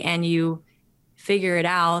easy and you figure it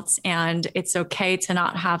out. And it's okay to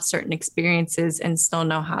not have certain experiences and still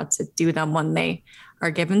know how to do them when they are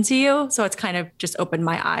given to you. So it's kind of just opened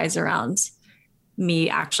my eyes around me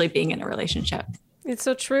actually being in a relationship. It's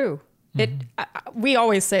so true. We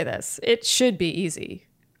always say this. It should be easy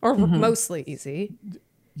or mostly easy.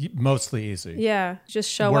 Mostly easy. Yeah. Just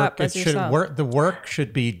show up as yourself. The work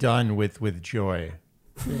should be done with joy.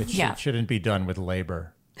 Yeah. It shouldn't be done with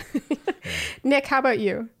labor. Nick, how about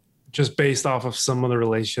you? Just based off of some of the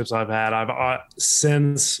relationships I've had,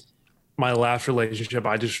 since my last relationship,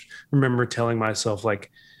 I just remember telling myself like,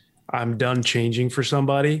 I'm done changing for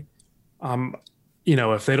somebody.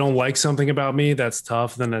 If they don't like something about me, that's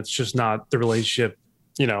tough. Then it's just not the relationship,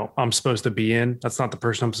 I'm supposed to be in. That's not the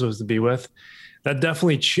person I'm supposed to be with. That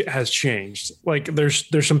definitely has changed. Like there's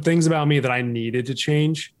some things about me that I needed to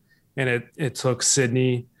change. And it took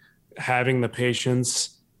Sydney having the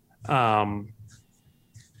patience,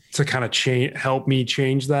 to kind of help me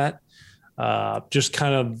change that. Just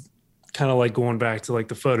kind of like going back to like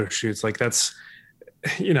the photo shoots. Like that's,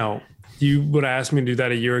 you would have asked me to do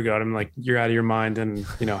that a year ago. And I'm like, you're out of your mind and,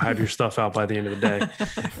 have your stuff out by the end of the day.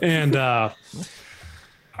 And,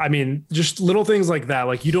 I mean, just little things like that.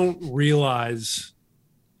 Like you don't realize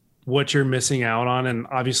what you're missing out on. And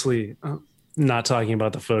obviously not talking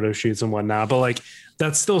about the photo shoots and whatnot, but like,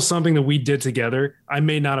 that's still something that we did together. I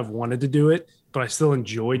may not have wanted to do it, but I still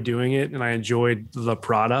enjoyed doing it. And I enjoyed the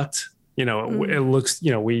product, it looks,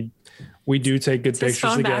 we do take good pictures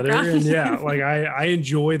phone together. background. And yeah, like I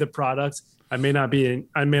enjoy the product. I may not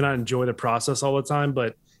enjoy the process all the time,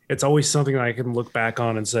 but it's always something that I can look back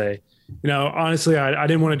on and say, honestly, I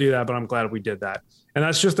didn't want to do that, but I'm glad we did that. And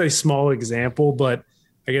that's just a small example, but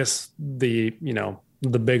I guess the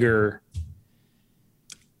bigger,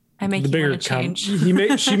 I make you want to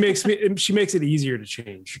change. she makes it easier to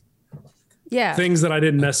change Yeah. things that I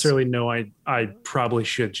didn't necessarily know I probably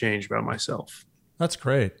should change about myself. That's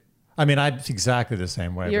great. I mean, I'm exactly the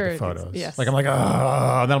same way with the photos. yes. Like I'm like, oh,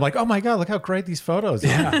 and then I'm like, oh my God, look how great these photos are.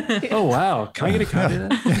 Yeah. Oh, wow. Can I get a copy of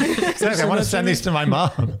that? Exactly. I want to send these to my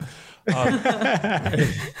mom.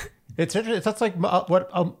 It's interesting. That's like what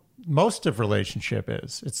most of relationship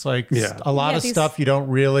is. It's like a lot of these- stuff you don't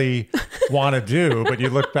really want to do, but you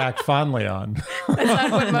look back fondly on. Is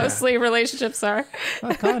that what mostly relationships are?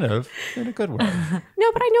 Kind of, in a good way.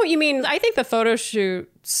 No, but I know what you mean. I think the photo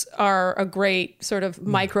shoots are a great sort of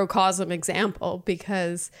microcosm example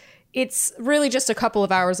because it's really just a couple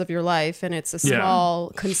of hours of your life and it's a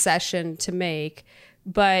small concession to make.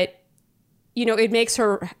 But, it makes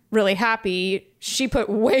her really happy. She put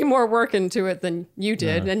way more work into it than you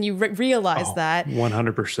did. And you realize that.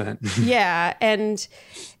 100%. Yeah. And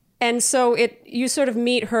And so you sort of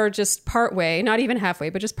meet her just partway, not even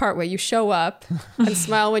halfway, but just partway. You show up and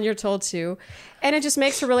smile when you're told to. And it just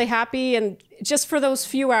makes her really happy. And just for those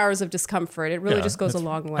few hours of discomfort, it really just goes a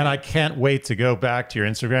long way. And I can't wait to go back to your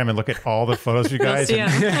Instagram and look at all the photos of you guys. see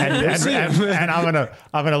 'em. And I'm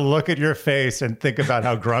gonna look at your face and think about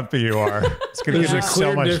how grumpy you are. It's gonna give There's me a so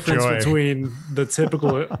clear much difference joy. between the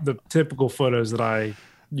typical photos that I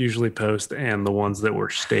usually post and the ones that were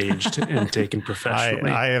staged and taken professionally.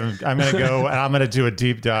 I'm gonna go and I'm gonna do a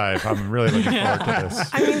deep dive. I'm really looking forward to this.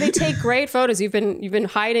 I mean, they take great photos. You've been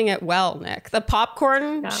hiding it well, Nick. The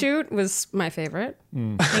popcorn shoot was my favorite.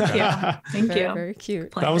 Thank you. Thank Very, you. very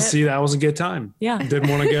cute. that was a good time. Yeah. Didn't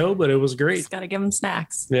want to go, but it was great. Just got to give them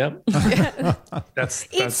snacks. Yep. That's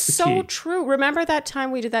It's the so key. true. Remember that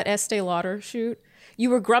time we did that Estee Lauder shoot? You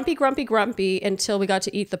were grumpy until we got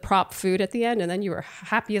to eat the prop food at the end, and then you were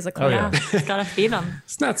happy as a clown. yeah. Just got to feed them.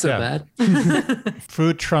 It's not so Yeah. bad.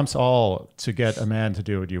 Food trumps all to get a man to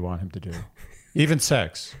do what you want him to do. Even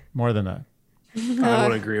sex, more than that. I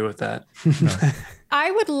would agree with that. I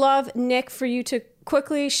would love, Nick, for you to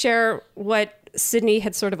quickly share what Sydney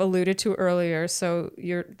had sort of alluded to earlier. So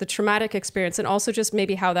the traumatic experience, and also just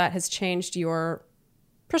maybe how that has changed your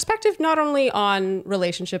perspective, not only on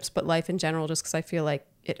relationships, but life in general, just because I feel like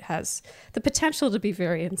it has the potential to be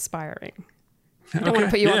very inspiring. I don't want to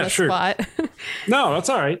put you on the spot. No, that's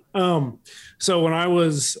all right. So when I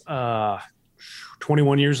was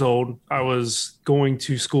 21 years old, I was going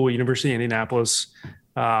to school at University of Indianapolis,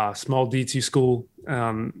 small D2 school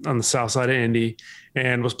on the south side of Indy,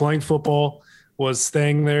 and was playing football, was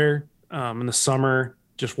staying there in the summer,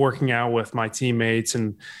 just working out with my teammates,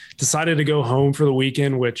 and decided to go home for the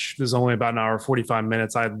weekend, which is only about an hour, 45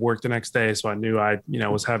 minutes. I had work the next day, so I knew I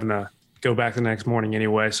was having to go back the next morning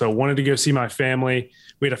anyway. So I wanted to go see my family.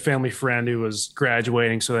 We had a family friend who was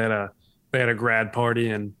graduating, so they had a grad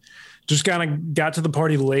party, and just kind of got to the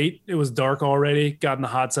party late. It was dark already. Got in the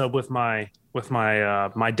hot tub with my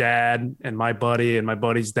dad and my buddy and my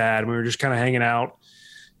buddy's dad. We were just kind of hanging out.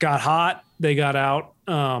 Got hot. They got out.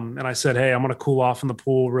 And I said, hey, I'm going to cool off in the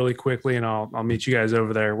pool really quickly, and I'll meet you guys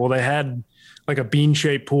over there. Well, they had like a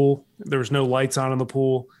bean-shaped pool. There was no lights on in the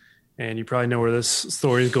pool, and you probably know where this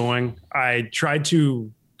story is going. I tried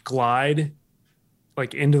to glide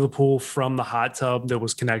like into the pool from the hot tub that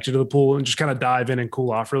was connected to the pool and just kind of dive in and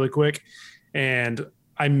cool off really quick. And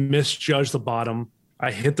I misjudged the bottom.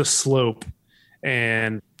 I hit the slope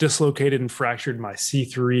and dislocated and fractured my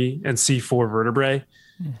C3 and C4 vertebrae.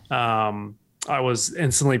 I was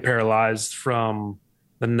instantly paralyzed from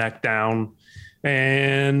the neck down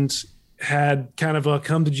and had kind of a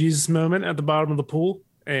come to Jesus moment at the bottom of the pool.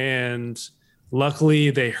 And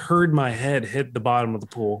luckily they heard my head hit the bottom of the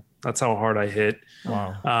pool. That's how hard I hit.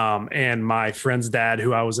 Wow. And my friend's dad,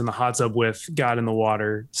 who I was in the hot tub with, got in the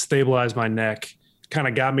water, stabilized my neck, kind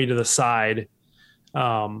of got me to the side.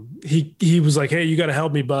 He was like, hey, you got to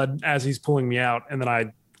help me, bud, as he's pulling me out. And then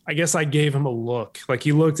I guess I gave him a look. Like,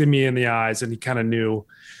 he looked at me in the eyes and he kind of knew,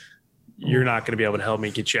 you're not going to be able to help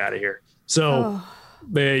me, get you out of here. So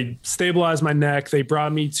they stabilized my neck. They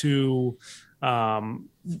brought me to one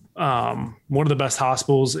of the best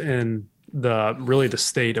hospitals in the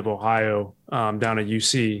state of Ohio, down at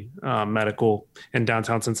UC Medical in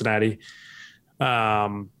downtown Cincinnati.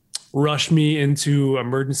 Rushed me into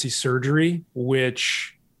emergency surgery,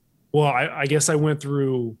 which, well, I guess I went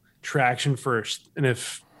through traction first. And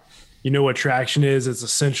if you know what traction is, it's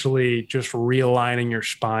essentially just realigning your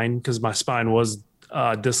spine, because my spine was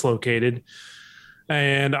dislocated.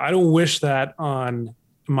 And I don't wish that on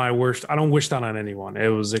I don't wish that on anyone. It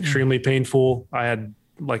was extremely painful. I had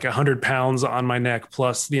like 100 pounds on my neck,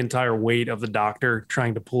 plus the entire weight of the doctor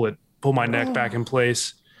trying to pull my neck back in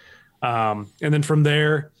place. And then from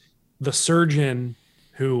there, the surgeon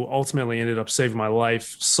who ultimately ended up saving my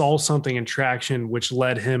life saw something in traction, which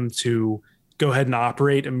led him to go ahead and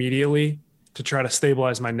operate immediately to try to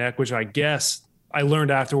stabilize my neck, which I guess I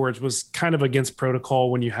learned afterwards was kind of against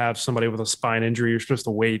protocol. When you have somebody with a spine injury, you're supposed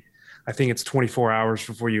to wait, I think it's 24 hours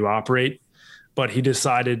before you operate, but he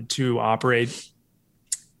decided to operate.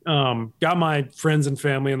 Got my friends and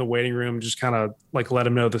family in the waiting room, just kind of like let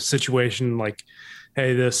them know the situation. Like,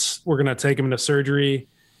 hey, we're going to take him into surgery.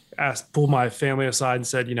 Pulled my family aside and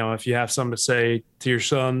said, if you have something to say to your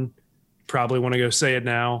son, probably want to go say it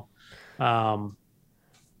now.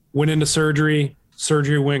 Went into surgery.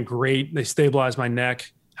 Surgery went great. They stabilized my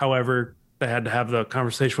neck. However, they had to have the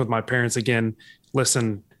conversation with my parents again.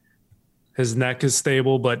 Listen, his neck is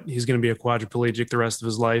stable, but he's going to be a quadriplegic the rest of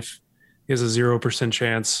his life. He has a 0%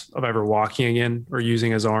 chance of ever walking again or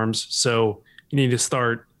using his arms. So you need to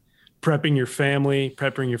start prepping your family,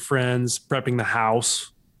 prepping your friends, prepping the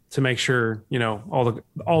house to make sure, all the,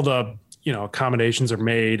 accommodations are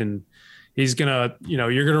made, and he's gonna,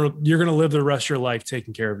 you're gonna live the rest of your life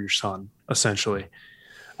taking care of your son, essentially.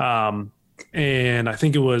 And I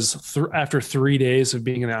think it was after 3 days of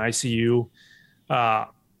being in the ICU,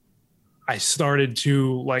 I started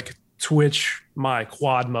to like twitch my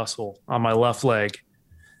quad muscle on my left leg,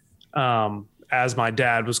 as my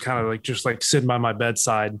dad was kind of like just like sitting by my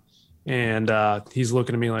bedside, and he's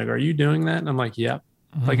looking at me like, "Are you doing that?" And I'm like, "Yep."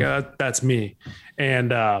 Like that's me.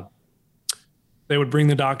 And they would bring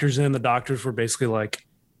the doctors in. The doctors were basically like,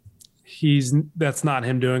 that's not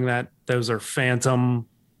him doing that. Those are phantom,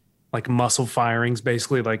 like muscle firings.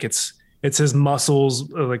 Basically, like it's his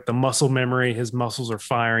muscles, like the muscle memory. His muscles are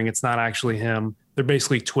firing. It's not actually him. They're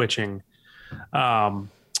basically twitching.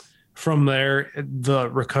 From there, the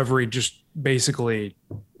recovery just basically,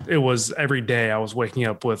 it was every day I was waking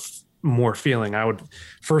up with more feeling. I would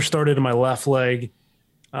first started in my left leg,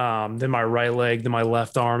 then my right leg, then my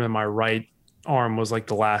left arm, and my right arm was like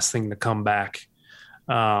the last thing to come back.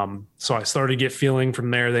 So I started to get feeling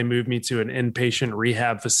from there. They moved me to an inpatient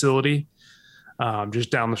rehab facility,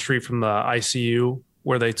 just down the street from the ICU,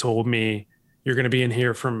 where they told me you're going to be in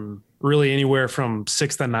here from really anywhere from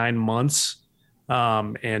 6 to 9 months.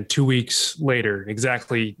 And 2 weeks later,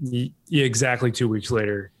 exactly 2 weeks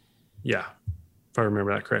later. Yeah. If I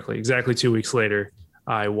remember that correctly, exactly 2 weeks later,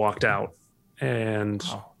 I walked out. And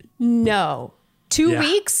no, 2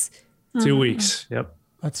 weeks, 2 weeks. Yep.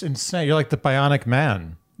 That's insane. You're like the Bionic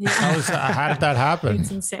Man. Yeah. How did that happen?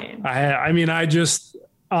 It's insane. I mean, I just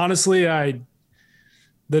honestly,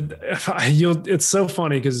 it's so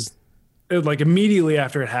funny because like immediately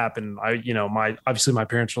after it happened, obviously my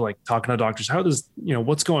parents were like talking to doctors,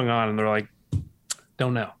 what's going on? And they're like,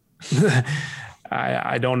 don't know.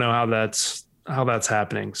 I don't know how that's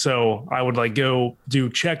happening. So I would like go do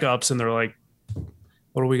checkups, and they're like,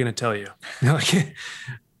 what are we going to tell you? Like,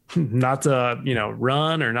 not to,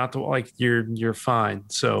 run, or not to, like, you're fine.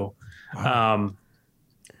 So,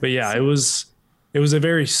 but yeah, it was a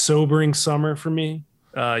very sobering summer for me.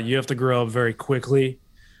 You have to grow up very quickly.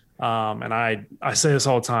 And I say this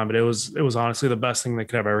all the time, but it was honestly the best thing that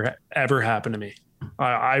could ever happen to me.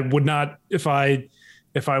 I would not, if I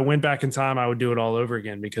went back in time, I would do it all over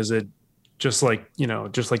again, because it just like you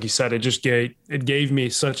said, it gave me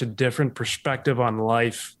such a different perspective on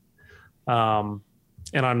life. And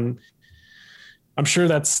I'm sure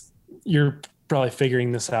you're probably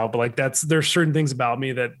figuring this out, but like there's certain things about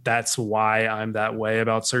me that's why I'm that way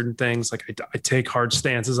about certain things. Like I take hard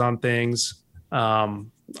stances on things. I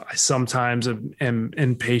sometimes am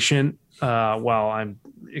impatient, while I'm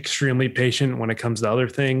extremely patient when it comes to other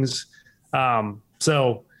things.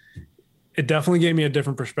 So it definitely gave me a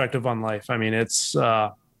different perspective on life. I mean, it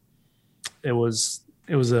was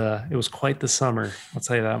quite the summer. I'll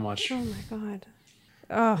tell you that much. Oh my God.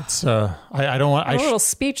 Oh, it's I don't want. I'm a little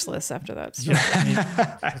speechless after that. Yeah, I mean,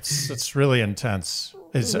 it's really intense.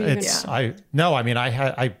 I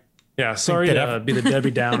Yeah, sorry to be the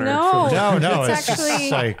Debbie Downer. No. It's actually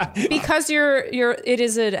like, because it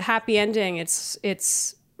is a happy ending.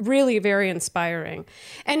 It's really very inspiring,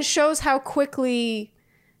 and shows how quickly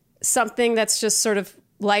something that's just sort of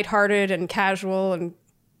lighthearted and casual and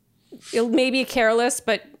maybe careless,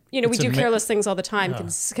 but we do careless things all the time,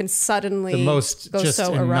 can suddenly the most go just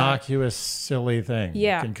so awry. innocuous, silly thing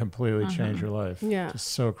can completely change your life. Yeah, just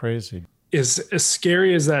so crazy. As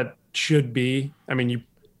scary as that should be, I mean,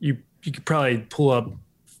 you could probably pull up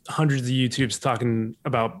hundreds of YouTubes talking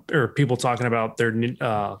about, or people talking about their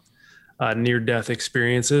near-death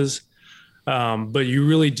experiences, but you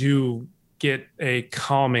really do get a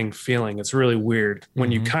calming feeling. It's really weird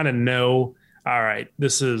when you kind of know, all right,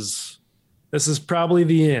 this is probably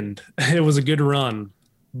the end. It was a good run,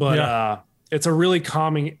 but it's a really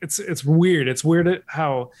calming. It's weird. It's weird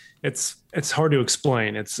how it's hard to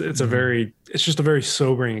explain. It's just a very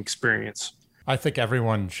sobering experience. I think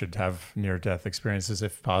everyone should have near-death experiences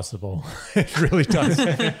if possible. It really does.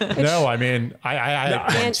 No, I mean, I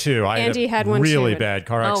had one too. Andy had one really too. bad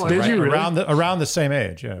car accident. Did you really? around the same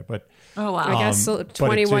age? Yeah, but Oh, wow. I guess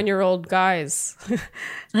 21-year-old guys.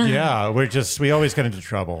 yeah, we always get into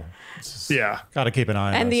trouble. Got to keep an eye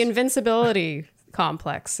on and us. the invincibility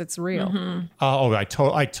complex. It's real. Mm-hmm. I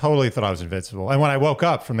totally thought I was invincible. And when I woke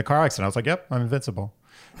up from the car accident, I was like, "Yep, I'm invincible."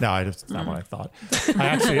 No, that's not what I thought.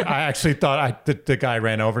 I actually thought the guy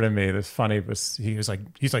ran over to me. That's funny. He's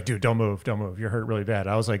like, "Dude, don't move. You're hurt really bad."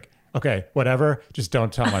 I was like, "Okay, whatever. Just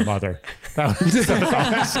don't tell my mother." That was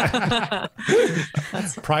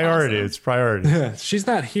that's priority. Awesome. It's priority. Yeah, she's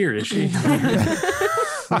not here, is she?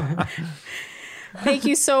 Thank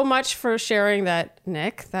you so much for sharing that,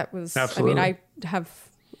 Nick. That was, Absolutely. I mean, I have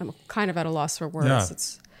I'm kind of at a loss for words. Yeah.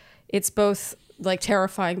 It's both like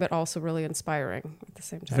terrifying, but also really inspiring at the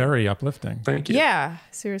same time. Very uplifting. Thank you. Yeah,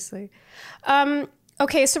 seriously.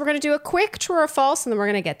 Okay, so we're going to do a quick true or false, and then we're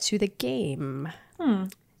going to get to the game.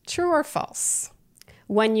 True or false?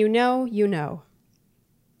 When you know, you know.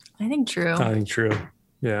 I think true. I think true.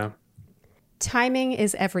 Yeah, Timing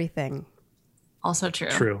is everything. Also true.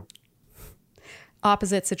 true.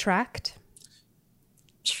 Opposites attract.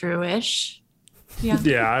 True-ish. Yeah.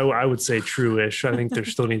 Yeah, I would say true-ish. I think there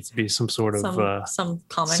still needs to be some sort of Some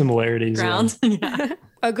common similarities. ground. Yeah.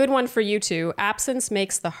 A good one for you two. Absence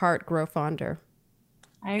makes the heart grow fonder.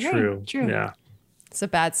 I agree. True. Yeah. It's a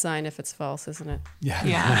bad sign if it's false, isn't it? Yeah.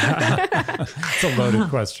 Yeah. It's a loaded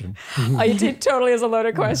question. It totally is a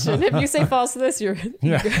loaded question. If you say false to this, you're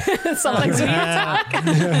something's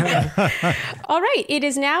All right, it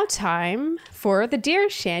is now time for the Dear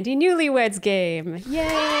Shandy Newlyweds game. Yay!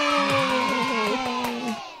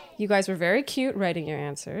 You guys were very cute writing your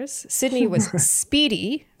answers. Sydney was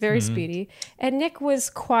speedy, very speedy, and Nick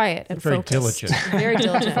was quiet and Very focused. diligent. Very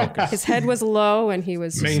diligent. His head was low, and he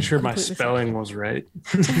was Making sure my completely spelling was right.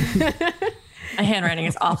 My handwriting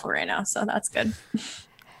is awful right now, so that's good.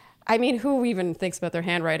 I mean, who even thinks about their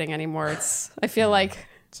handwriting anymore? I feel like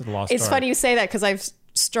It's a lost it's art. funny you say that because I've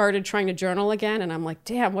started trying to journal again, and I'm like,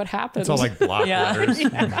 damn, what happened? It's all like block Yeah. letters.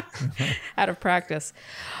 Out of practice.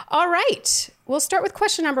 All right, we'll start with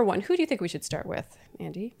question number 1. Who do you think we should start with,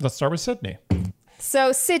 Andy? Let's start with Sydney.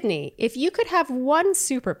 So, Sydney, if you could have one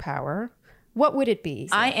superpower, what would it be?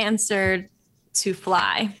 I answered to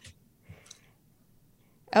fly.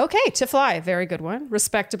 Okay, to fly. Very good one.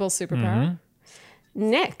 Respectable superpower.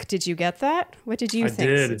 Nick, did you get that? What did you I think?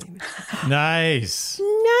 did. Sydney? Nice.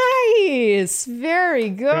 Nice. Very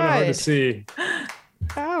Kind of hard to good. see.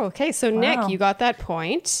 Oh, okay. So, Nick, Wow. you got that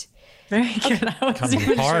point. Very good. I wasn't Coming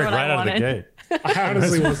even hard sure what right I out of the wanted. gate. I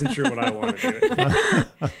honestly wasn't sure what I wanted to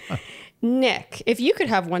do. Nick, if you could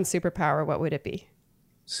have one superpower, what would it be?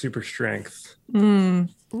 Super strength.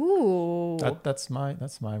 Ooh. That's my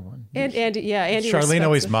one. And Andy, yeah, Andy. Charlene respects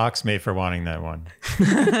always it. mocks me for wanting that one.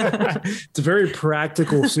 It's a very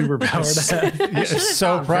practical superpower to have. It's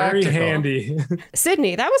so Very practical. handy.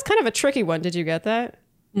 Sydney, that was kind of a tricky one. Did you get that?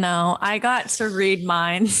 No, I got to read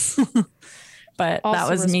minds, but Also that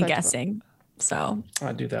was me respectable. guessing. So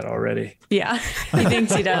I do that already. yeah, he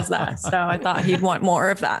thinks he does that. So I thought he'd want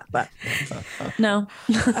more of that, but no.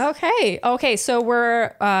 Okay. So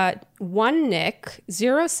we're 1 Nick,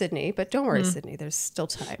 0 Sydney, but don't worry, Sydney, there's still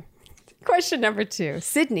time. Question number 2.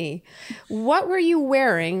 Sydney, what were you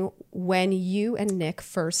wearing when you and Nick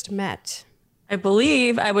first met? I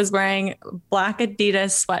believe I was wearing black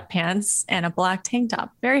Adidas sweatpants and a black tank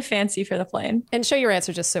top. Very fancy for the plane. And show your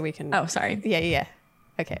answer just so we can. Oh, sorry. Yeah.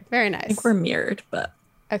 Okay, very nice. I think we're mirrored, but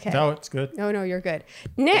Okay. No, it's good. No, you're good.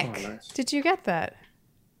 Nick, nice. did you get that?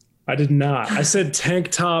 I did not. I said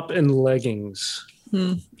tank top and leggings.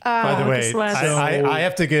 By the way, sweats. I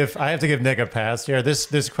have to give Nick a pass here.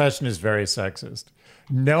 This question is very sexist.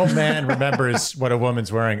 No man remembers what a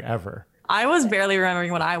woman's wearing ever. I was barely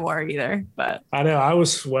remembering what I wore either. But I know. I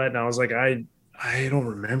was sweating. I was like, I don't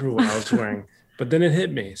remember what I was wearing. But then it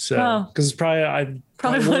hit me. So Oh. because it's probably I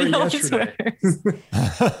probably wore what it he always yesterday. wears.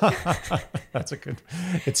 That's a good.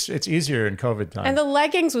 It's easier in COVID time. And the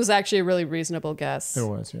leggings was actually a really reasonable guess. It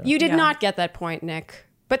was, yeah. You did Yeah. not get that point, Nick,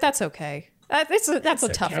 but that's okay. That's a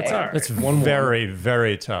tough That's one. all right. It's One. very,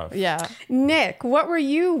 very tough. Yeah. Nick, what were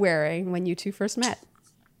you wearing when you two first met?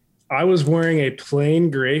 I was wearing a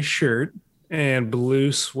plain gray shirt and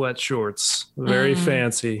blue sweat shorts. Very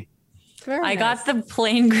fancy. Very I nice. got the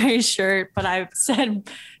plain gray shirt, but I said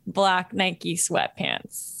black Nike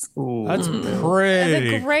sweatpants. Ooh. That's the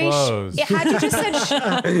pretty gray close. Had you just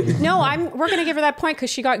said no, we're gonna give her that point because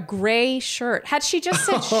she got gray shirt. Had she just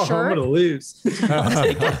said Oh, I'm shirt, gonna lose.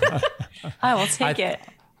 I will take it.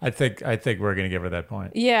 I think we're gonna give her that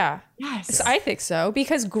point. yeah, Yes. I think so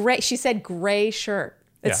because gray. She said gray shirt.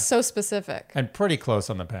 It's Yeah. so specific. And pretty close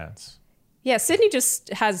on the pants. Yeah, Sydney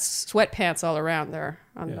just has sweatpants all around there.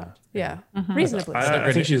 Reasonably.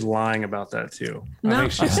 I think she's lying about that too. I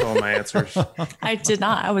think she's still my answers. I did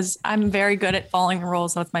not. I'm very good at following the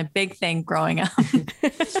rules. That's my big thing growing up.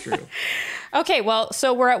 It's true. Okay, well,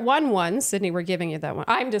 so we're at 1-1. Sydney, we're giving you that one.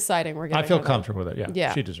 I'm deciding we're giving I feel her that. comfortable with it. Yeah,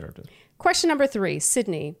 Yeah. she deserved it. Question number 3,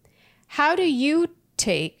 Sydney. How do you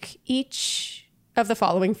take each of the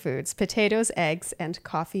following foods? Potatoes, eggs, and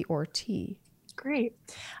coffee or tea? Great.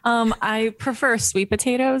 I prefer sweet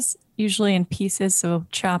potatoes, usually in pieces, so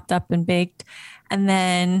chopped up and baked. And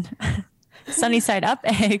then sunny side up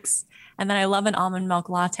eggs. And then I love an almond milk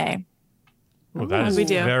latte. Well, that is we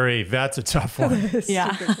do. that's a tough one.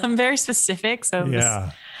 Yeah. I'm very specific. So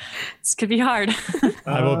Yeah. This could be hard.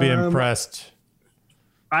 I will be impressed.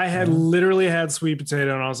 I had literally had sweet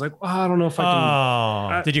potato, and I was like, well, I don't know if I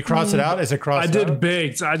can. Oh, did you cross it out? Is it crossed I out? did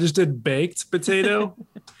baked. I just did baked potato,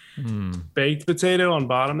 baked potato on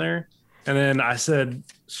bottom there. And then I said,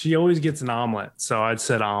 she always gets an omelet. So I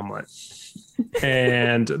said omelet.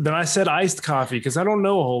 And then I said iced coffee because I don't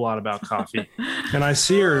know a whole lot about coffee. And I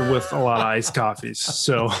see her with a lot of iced coffees.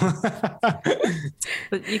 So,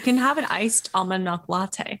 But you can have an iced almond milk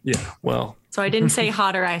latte. yeah, well, So I didn't say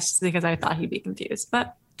hot or iced because I thought he'd be confused.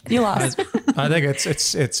 But you lost. I think it's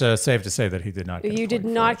safe to say that he did not. Get a You did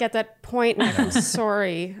point not for get that point. Nick. I'm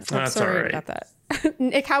sorry. I'm That's sorry all right. about that.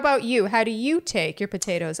 Nick, how about you? How do you take your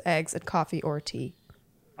potatoes, eggs, and coffee or tea?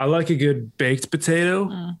 I like a good baked potato.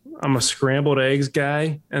 I'm a scrambled eggs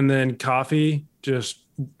guy. And then coffee, just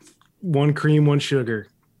one cream, one sugar.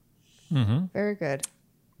 Very good.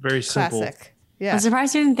 Very simple. Classic. Yeah. I'm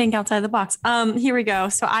surprised you didn't think outside the box. Here we go.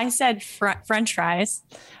 So I said French fries,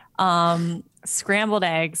 scrambled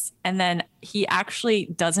eggs, and then he actually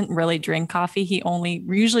doesn't really drink coffee. He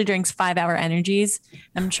usually drinks 5-hour energies.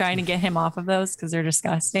 I'm trying to get him off of those because they're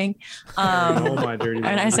disgusting. Oh, my dirty.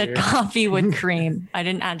 And I said coffee with cream. I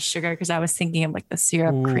didn't add sugar because I was thinking of like the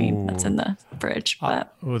syrup cream that's in the fridge.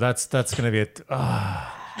 But Oh, that's going to be it.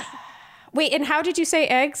 Wait, and how did you say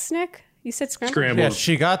eggs, Nick? You said scrambled? Scrambled. Yeah,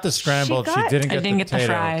 she got the scrambled. She, got- didn't I get didn't the get the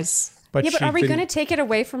potato. fries. But Yeah, but she are we didn't- going to take it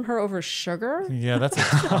away from her over sugar? Yeah, that's a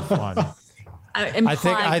tough one. I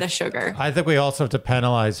implied the sugar. I think we also have to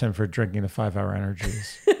penalize him for drinking the 5-hour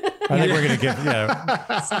energies. I think we're going to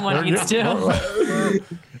give, Someone needs to We're going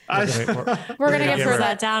to gonna give give her her- that.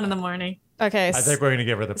 that down in the morning. Okay. I think we're going to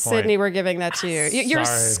give her the point. Sydney, we're giving that to you. You're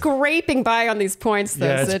Sorry. scraping by on these points, though,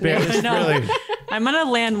 Yeah, it's, Sydney. it's know. really, I'm gonna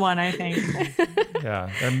land one, I think. yeah.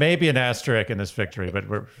 There may be an asterisk in this victory, but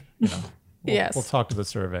we'll Yes. we'll talk to the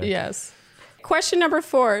survey. Yes. Question number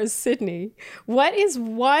 4 is Sydney. What is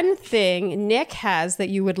one thing Nick has that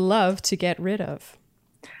you would love to get rid of?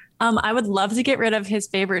 I would love to get rid of his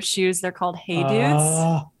favorite shoes. They're called Hey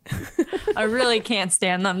Dudes. I really can't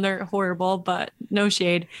stand them. They're horrible, but no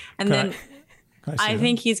shade. And Can then Can I see I them?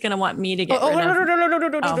 think he's gonna want me to get Oh, rid no, of. no, no, no, no, no,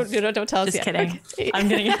 no, Oh, no, no, don't tell us Just yet. kidding. Okay. I'm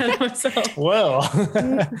getting ahead of myself. Well,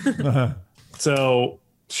 so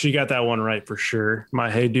she got that one right for sure.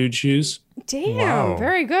 My Hey Dude shoes. Damn, Wow.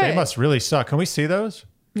 very good. They must really suck. Can we see those?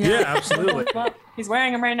 Yeah, absolutely. Well, he's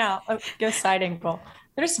wearing them right now. Oh, go side angle.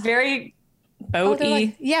 They're just very Oh, boaty. they're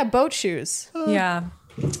like, yeah, boat shoes. Yeah.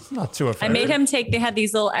 Not too I offended. made him take, they had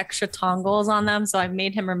these little extra tongles on them. So I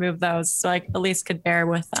made him remove those so I at least could bear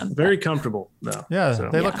with them. Very comfortable though. Yeah, So,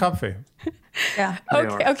 they look comfy. Yeah. They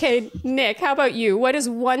Okay, are. okay, Nick, how about you? What is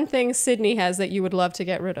one thing Sydney has that you would love to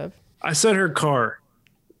get rid of? I said her car.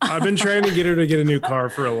 I've been trying to get her to get a new car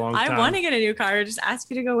for a long time. I want to get a new car. Just ask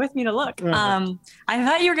you to go with me to look. I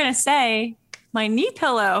thought you were going to say my knee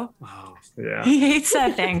pillow. Oh, yeah. He hates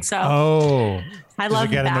that thing. So Oh, I does it love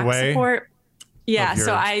get in the back way support. Yeah. of your-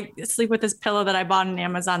 So I sleep with this pillow that I bought on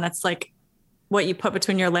Amazon. That's like what you put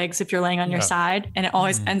between your legs if you're laying on your Yeah. side. And it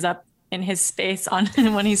always ends up in his space on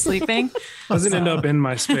when he's sleeping. Doesn't end up in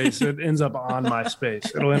my space. It ends up on my space.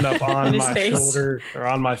 It'll end up on In his my face. shoulder or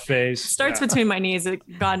on my face. Starts Yeah. between my knees.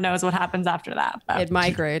 God knows what happens after that. But It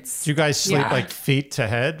migrates. do you guys sleep Yeah. like feet to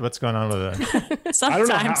head? What's going on with that? I sometimes.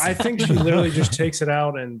 don't know. I think she literally just takes it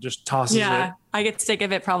out and just tosses yeah. it. I get sick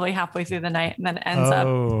of it probably halfway through the night and then it ends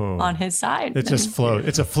Oh. up on his side. It just float.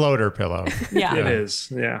 It's a floater pillow. yeah. It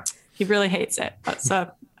is. Yeah. He really hates it. But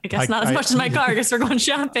so I guess I- not as I- much as my car. I guess we're going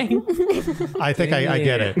shopping. I think I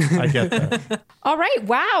get it. I get that. All right,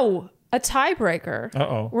 wow. A tiebreaker.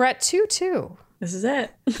 Uh-oh. We're at 2-2. This is it.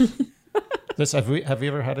 This have we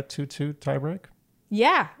ever had a 2-2 tiebreak?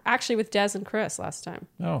 Yeah, actually with Des and Chris last time.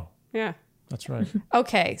 Oh, Yeah. that's right.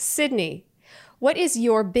 Okay, Sydney, what is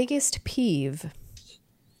your biggest peeve?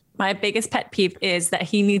 My biggest pet peeve is that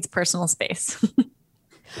he needs personal space.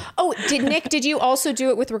 Oh, did you also do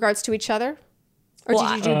it with regards to each other? Or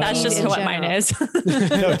Well, did you do that's peeve just in what general? mine is.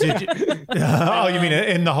 No, did you, oh, you mean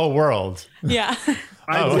in the whole world? yeah.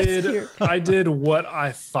 Oh. I did what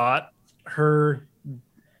I thought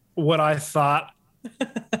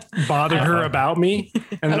bothered her about me,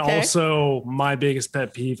 and then Okay. also my biggest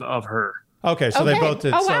pet peeve of her. Okay, so they Okay. both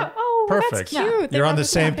did. Oh, so wow. Oh, well, that's perfect. cute. They You're were on the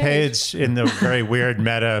same page in the very weird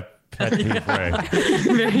meta pet peeve way.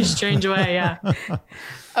 Very strange way. Yeah.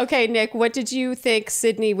 Okay, Nick, what did you think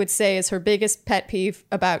Sydney would say is her biggest pet peeve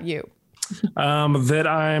about you? That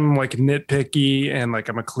I'm like nitpicky and like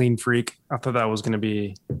I'm a clean freak. I thought that was going to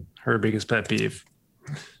be her biggest pet peeve.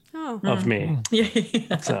 of me.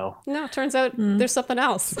 Yeah. So No, turns out there's something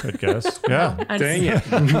else. Good guess. Yeah. dang it.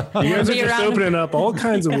 You guys are Be just around- opening up all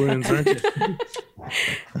kinds of wounds, aren't you?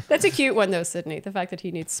 That's a cute one, though, Sydney. The fact that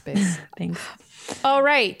he needs space. Thanks. All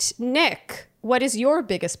right, Nick, what is your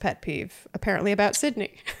biggest pet peeve? Apparently about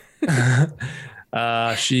Sydney.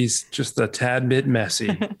 She's just a tad bit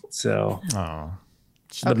messy. So Oh.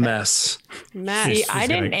 she's the mess. Matt. See, She's I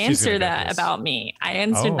didn't gonna- she's gonna answer get that this. about me. I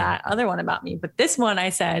answered Oh. that other one about me. But this one I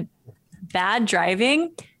said, bad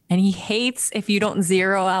driving. And he hates if you don't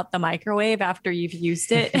zero out the microwave after you've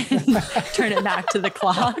used it and turn it back to the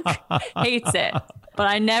clock. Hates it. But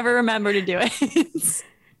I never remember to do it.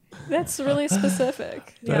 That's really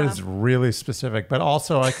specific. That is really specific, but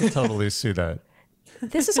also I could totally see that.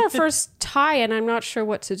 This is our first tie, and I'm not sure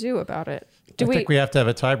what to do about it. Do I think we have to have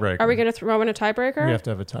a tiebreaker. Are we going to throw in a tiebreaker? We have to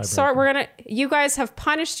have a tiebreaker. Sorry, you guys have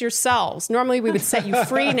punished yourselves. Normally we would set you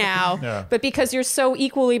free now, Yeah. but because you're so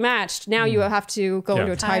equally matched, now you have to go Yeah.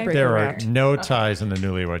 into a tiebreaker There are round. no ties in the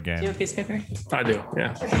Newlywed Do you have Game. a piece of paper? I do,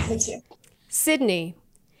 yeah. Sydney,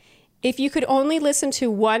 if you could only listen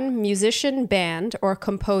to one musician, band, or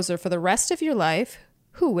composer for the rest of your life,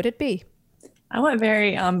 who would it be? I went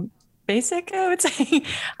very basic, I would say.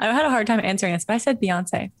 I had a hard time answering this, but I said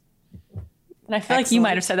Beyonce. And I feel like you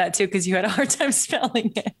might have said that too because you had a hard time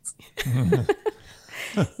spelling it.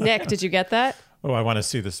 Nick, did you get that? Oh, I want to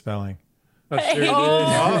see the spelling. That's true.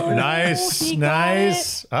 Oh, nice, he got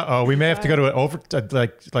nice. Uh-oh, we may have to go to an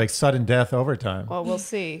like sudden death overtime. Well, we'll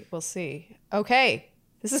see. We'll see. Okay.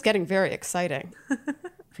 This is getting very exciting.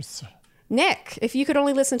 Nick, if you could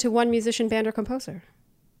only listen to one musician, band, or composer,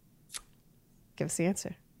 give us the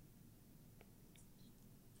answer.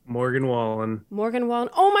 Morgan Wallen. Morgan Wallen.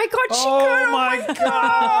 Oh my God, she Oh my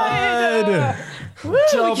God!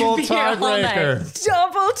 Double be here all tiebreaker.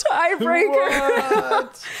 double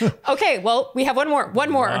tiebreaker. Okay, well, we have one more. One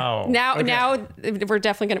more. Wow. Now we're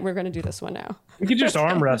definitely gonna do this one now. We could just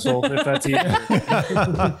arm wrestle if that's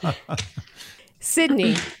easier.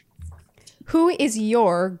 Sydney, who is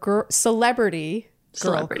your celebrity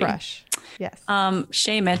girl Celebrity. crush? Yes.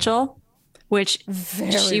 Shay Mitchell, which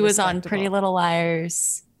Very she was on respectable. Pretty Little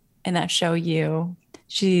Liars in that show You.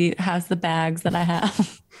 She has the bags that I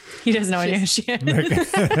have. He doesn't know idea who she is.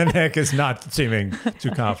 Nick is not seeming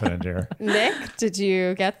too confident here. Nick, did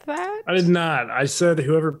you get that? I did not. I said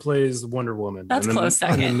whoever plays Wonder Woman. That's And then close the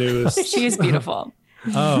second. newest- She is beautiful.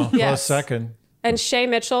 Oh, Yes. close second. And Shay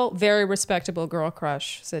Mitchell, very respectable girl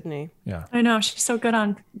crush, Sydney. Yeah. I know. She's so good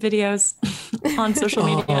on videos on social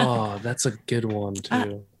media. Oh, that's a good one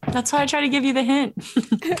too. That's why I try to give you the hint.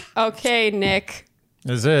 Okay, Nick,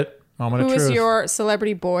 Is it? Moment who of truth. is your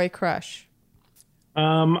celebrity boy crush?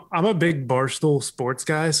 I'm a big Barstool sports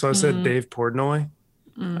guy, so I said Dave Portnoy.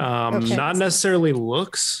 Okay. Not necessarily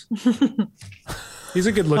looks. He's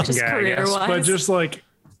a good looking Just guy, I guess. But career-wise. just like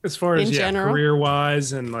as far as In general? career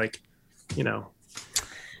wise and like, you know.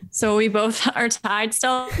 So we both are tied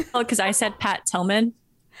still because I said Pat Tillman.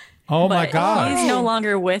 Oh my But God. he's no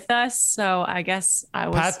longer with us, so I guess I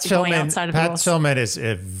was Pat going Tillman. outside of the Pat rules. Tillman is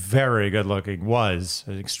a very good looking. Was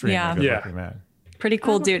an extremely Yeah. good Yeah. looking man. Pretty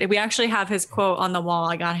cool dude. We actually have his quote on the wall.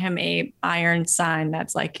 I got him a iron sign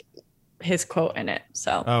that's like his quote in it.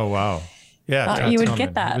 So Oh wow. Yeah, Thought Pat you would Tillman.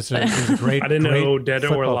 get that, He was a great. I didn't great know Dead or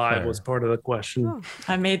football Alive player. was part of the question.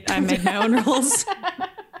 I made my own rules.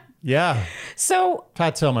 Yeah, So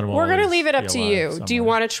Pat Tillman. Will we're going to always leave it up be to alive you. Do you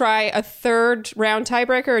somewhere. want to try a third round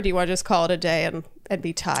tiebreaker, or do you want to just call it a day and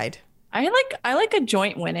be tied? I like a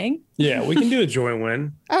joint winning. Yeah, we can do a joint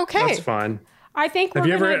win. Okay. That's fine. I think Have we're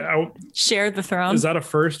you ever? gonna, Share the throne. Is that a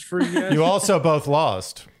first for you guys? You also both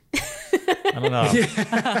lost. I don't know.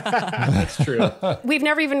 That's true. we've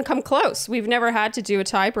never even come close. We've never had to do a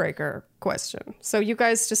tiebreaker question. So you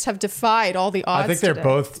guys just have defied all the odds. I think today.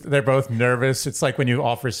 they're both nervous. It's like when you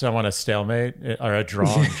offer someone a stalemate or a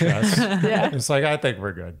draw in chess. It's like I think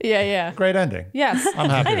we're good. Yeah, yeah. Great ending. Yes. I'm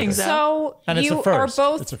happy. I with think it. so. So And it's you a first.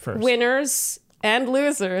 are both It's a first. winners and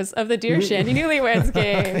losers of the Dear Shandy Newlyweds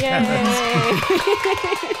game. Yay!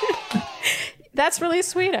 That's really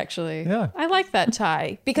sweet, actually. Yeah. I like that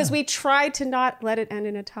tie because we tried to not let it end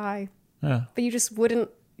in a tie, Yeah. but you just wouldn't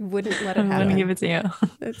let it I'm gonna happen. give it to you.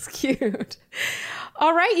 That's cute.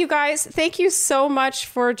 All right, you guys, thank you so much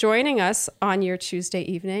for joining us on your Tuesday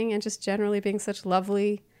evening and just generally being such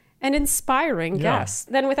lovely and inspiring Yeah. guests.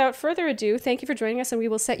 Then, without further ado, thank you for joining us, and we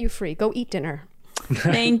will set you free. Go eat dinner.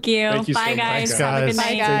 Thank you. Thank you so Bye, much. guys. Thanks, Have a good guys. night.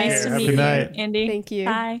 Bye, guys. Nice to Have a meet good you, night. Andy. Thank you.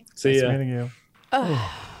 Bye. See Nice ya. meeting you.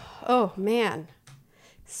 Oh man,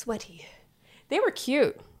 sweaty. They were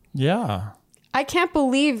cute.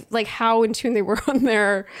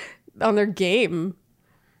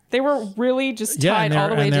 They were really just Yeah, tied all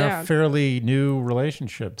the way and they're down. a fairly new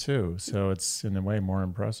relationship too, so it's in a way more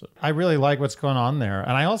impressive. I really like what's going on there,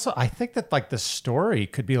 and I think that like the story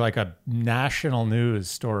could be like a national news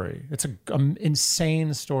story. It's an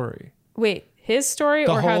insane story. Wait, his story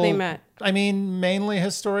or how they met? I mean, mainly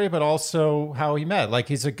his story, but also how he met. Like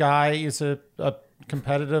he's a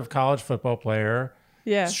competitive college football player.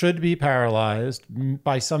 Yeah. Should be paralyzed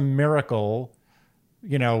by some miracle,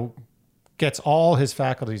 gets all his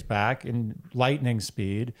faculties back in lightning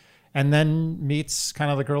speed, and then meets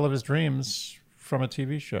kind of the girl of his dreams from a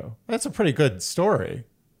TV show. That's a pretty good story.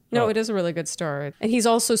 No, it is a really good story. And he's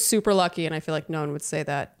also super lucky, and I feel like no one would say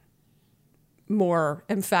that more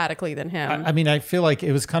emphatically than him. I mean, I feel like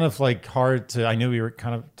it was kind of like hard to, I knew we were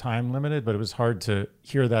kind of time limited, but it was hard to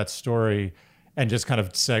hear that story and just kind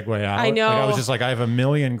of segue out. I know. Like, I was just like, I have a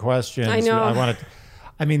million questions. I know.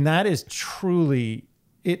 That is truly,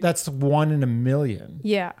 that's 1 in a million.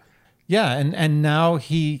 Yeah. Yeah. And now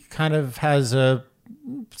he kind of has a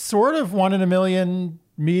sort of 1 in a million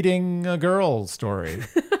meeting a girl story,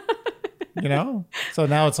 So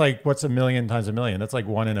now it's like, what's a million times a million? That's like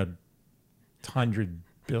 1 in 100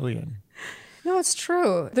 billion. No, it's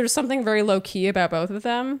true. There's something very low key about both of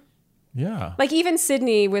them. Yeah. Like even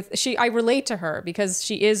Sydney I relate to her because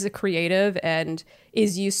she is a creative and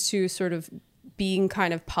is used to sort of being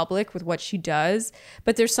kind of public with what she does.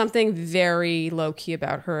 But there's something very low key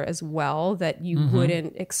about her as well that you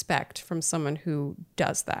wouldn't expect from someone who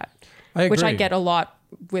does that. I agree. Which I get a lot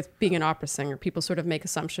with being an opera singer. People sort of make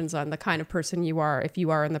assumptions on the kind of person you are if you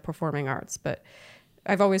are in the performing arts. But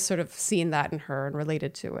I've always sort of seen that in her and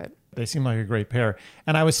related to it. They seem like a great pair.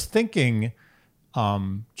 And I was thinking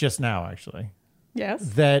just now, actually, Yes.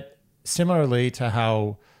 that similarly to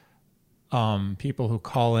how people who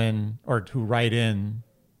call in or who write in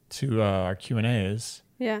to our Q&As,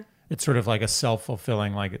 Yeah. it's sort of like a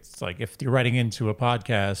self-fulfilling, like it's like if you're writing into a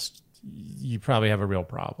podcast, you probably have a real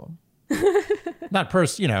problem. Not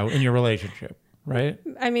in your relationship, right?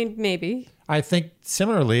 I mean, maybe. I think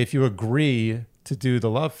similarly, if you agree to do the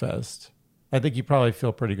Love Fest, I think you probably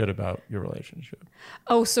feel pretty good about your relationship.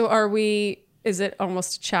 Oh, so is it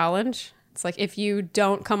almost a challenge? It's like if you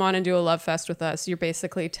don't come on and do a Love Fest with us, you're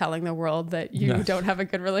basically telling the world that you don't have a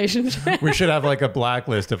good relationship. We should have like a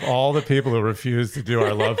blacklist of all the people who refuse to do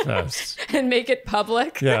our Love Fest. And make it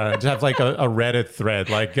public. Yeah, to have like a Reddit thread.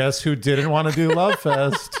 Like, guess who didn't want to do Love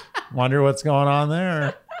Fest? Wonder what's going on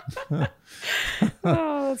there.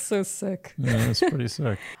 Oh, that's so sick. Yeah, it's pretty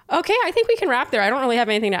sick. Okay, I think we can wrap there. I don't really have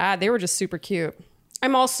anything to add. They were just super cute.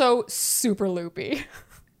 I'm also super loopy.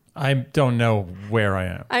 I don't know where I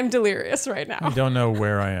am. I'm delirious right now. I don't know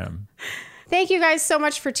where I am. Thank you guys so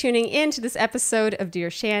much for tuning in to this episode of Dear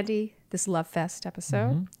Shandy, this Love Fest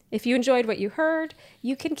episode. If you enjoyed what you heard,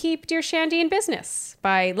 you can keep Dear Shandy in business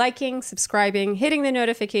by liking, subscribing, hitting the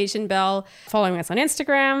notification bell, following us on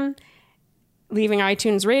Instagram, leaving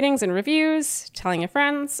iTunes ratings and reviews, telling your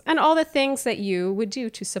friends, and all the things that you would do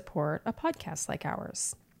to support a podcast like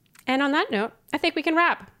ours. And on that note, I think we can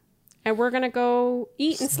wrap. And we're going to go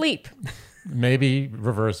eat and sleep. Maybe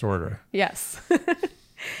reverse order. Yes.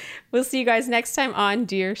 We'll see you guys next time on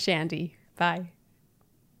Dear Shandy. Bye.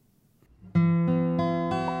 Dear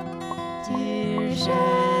Shandy.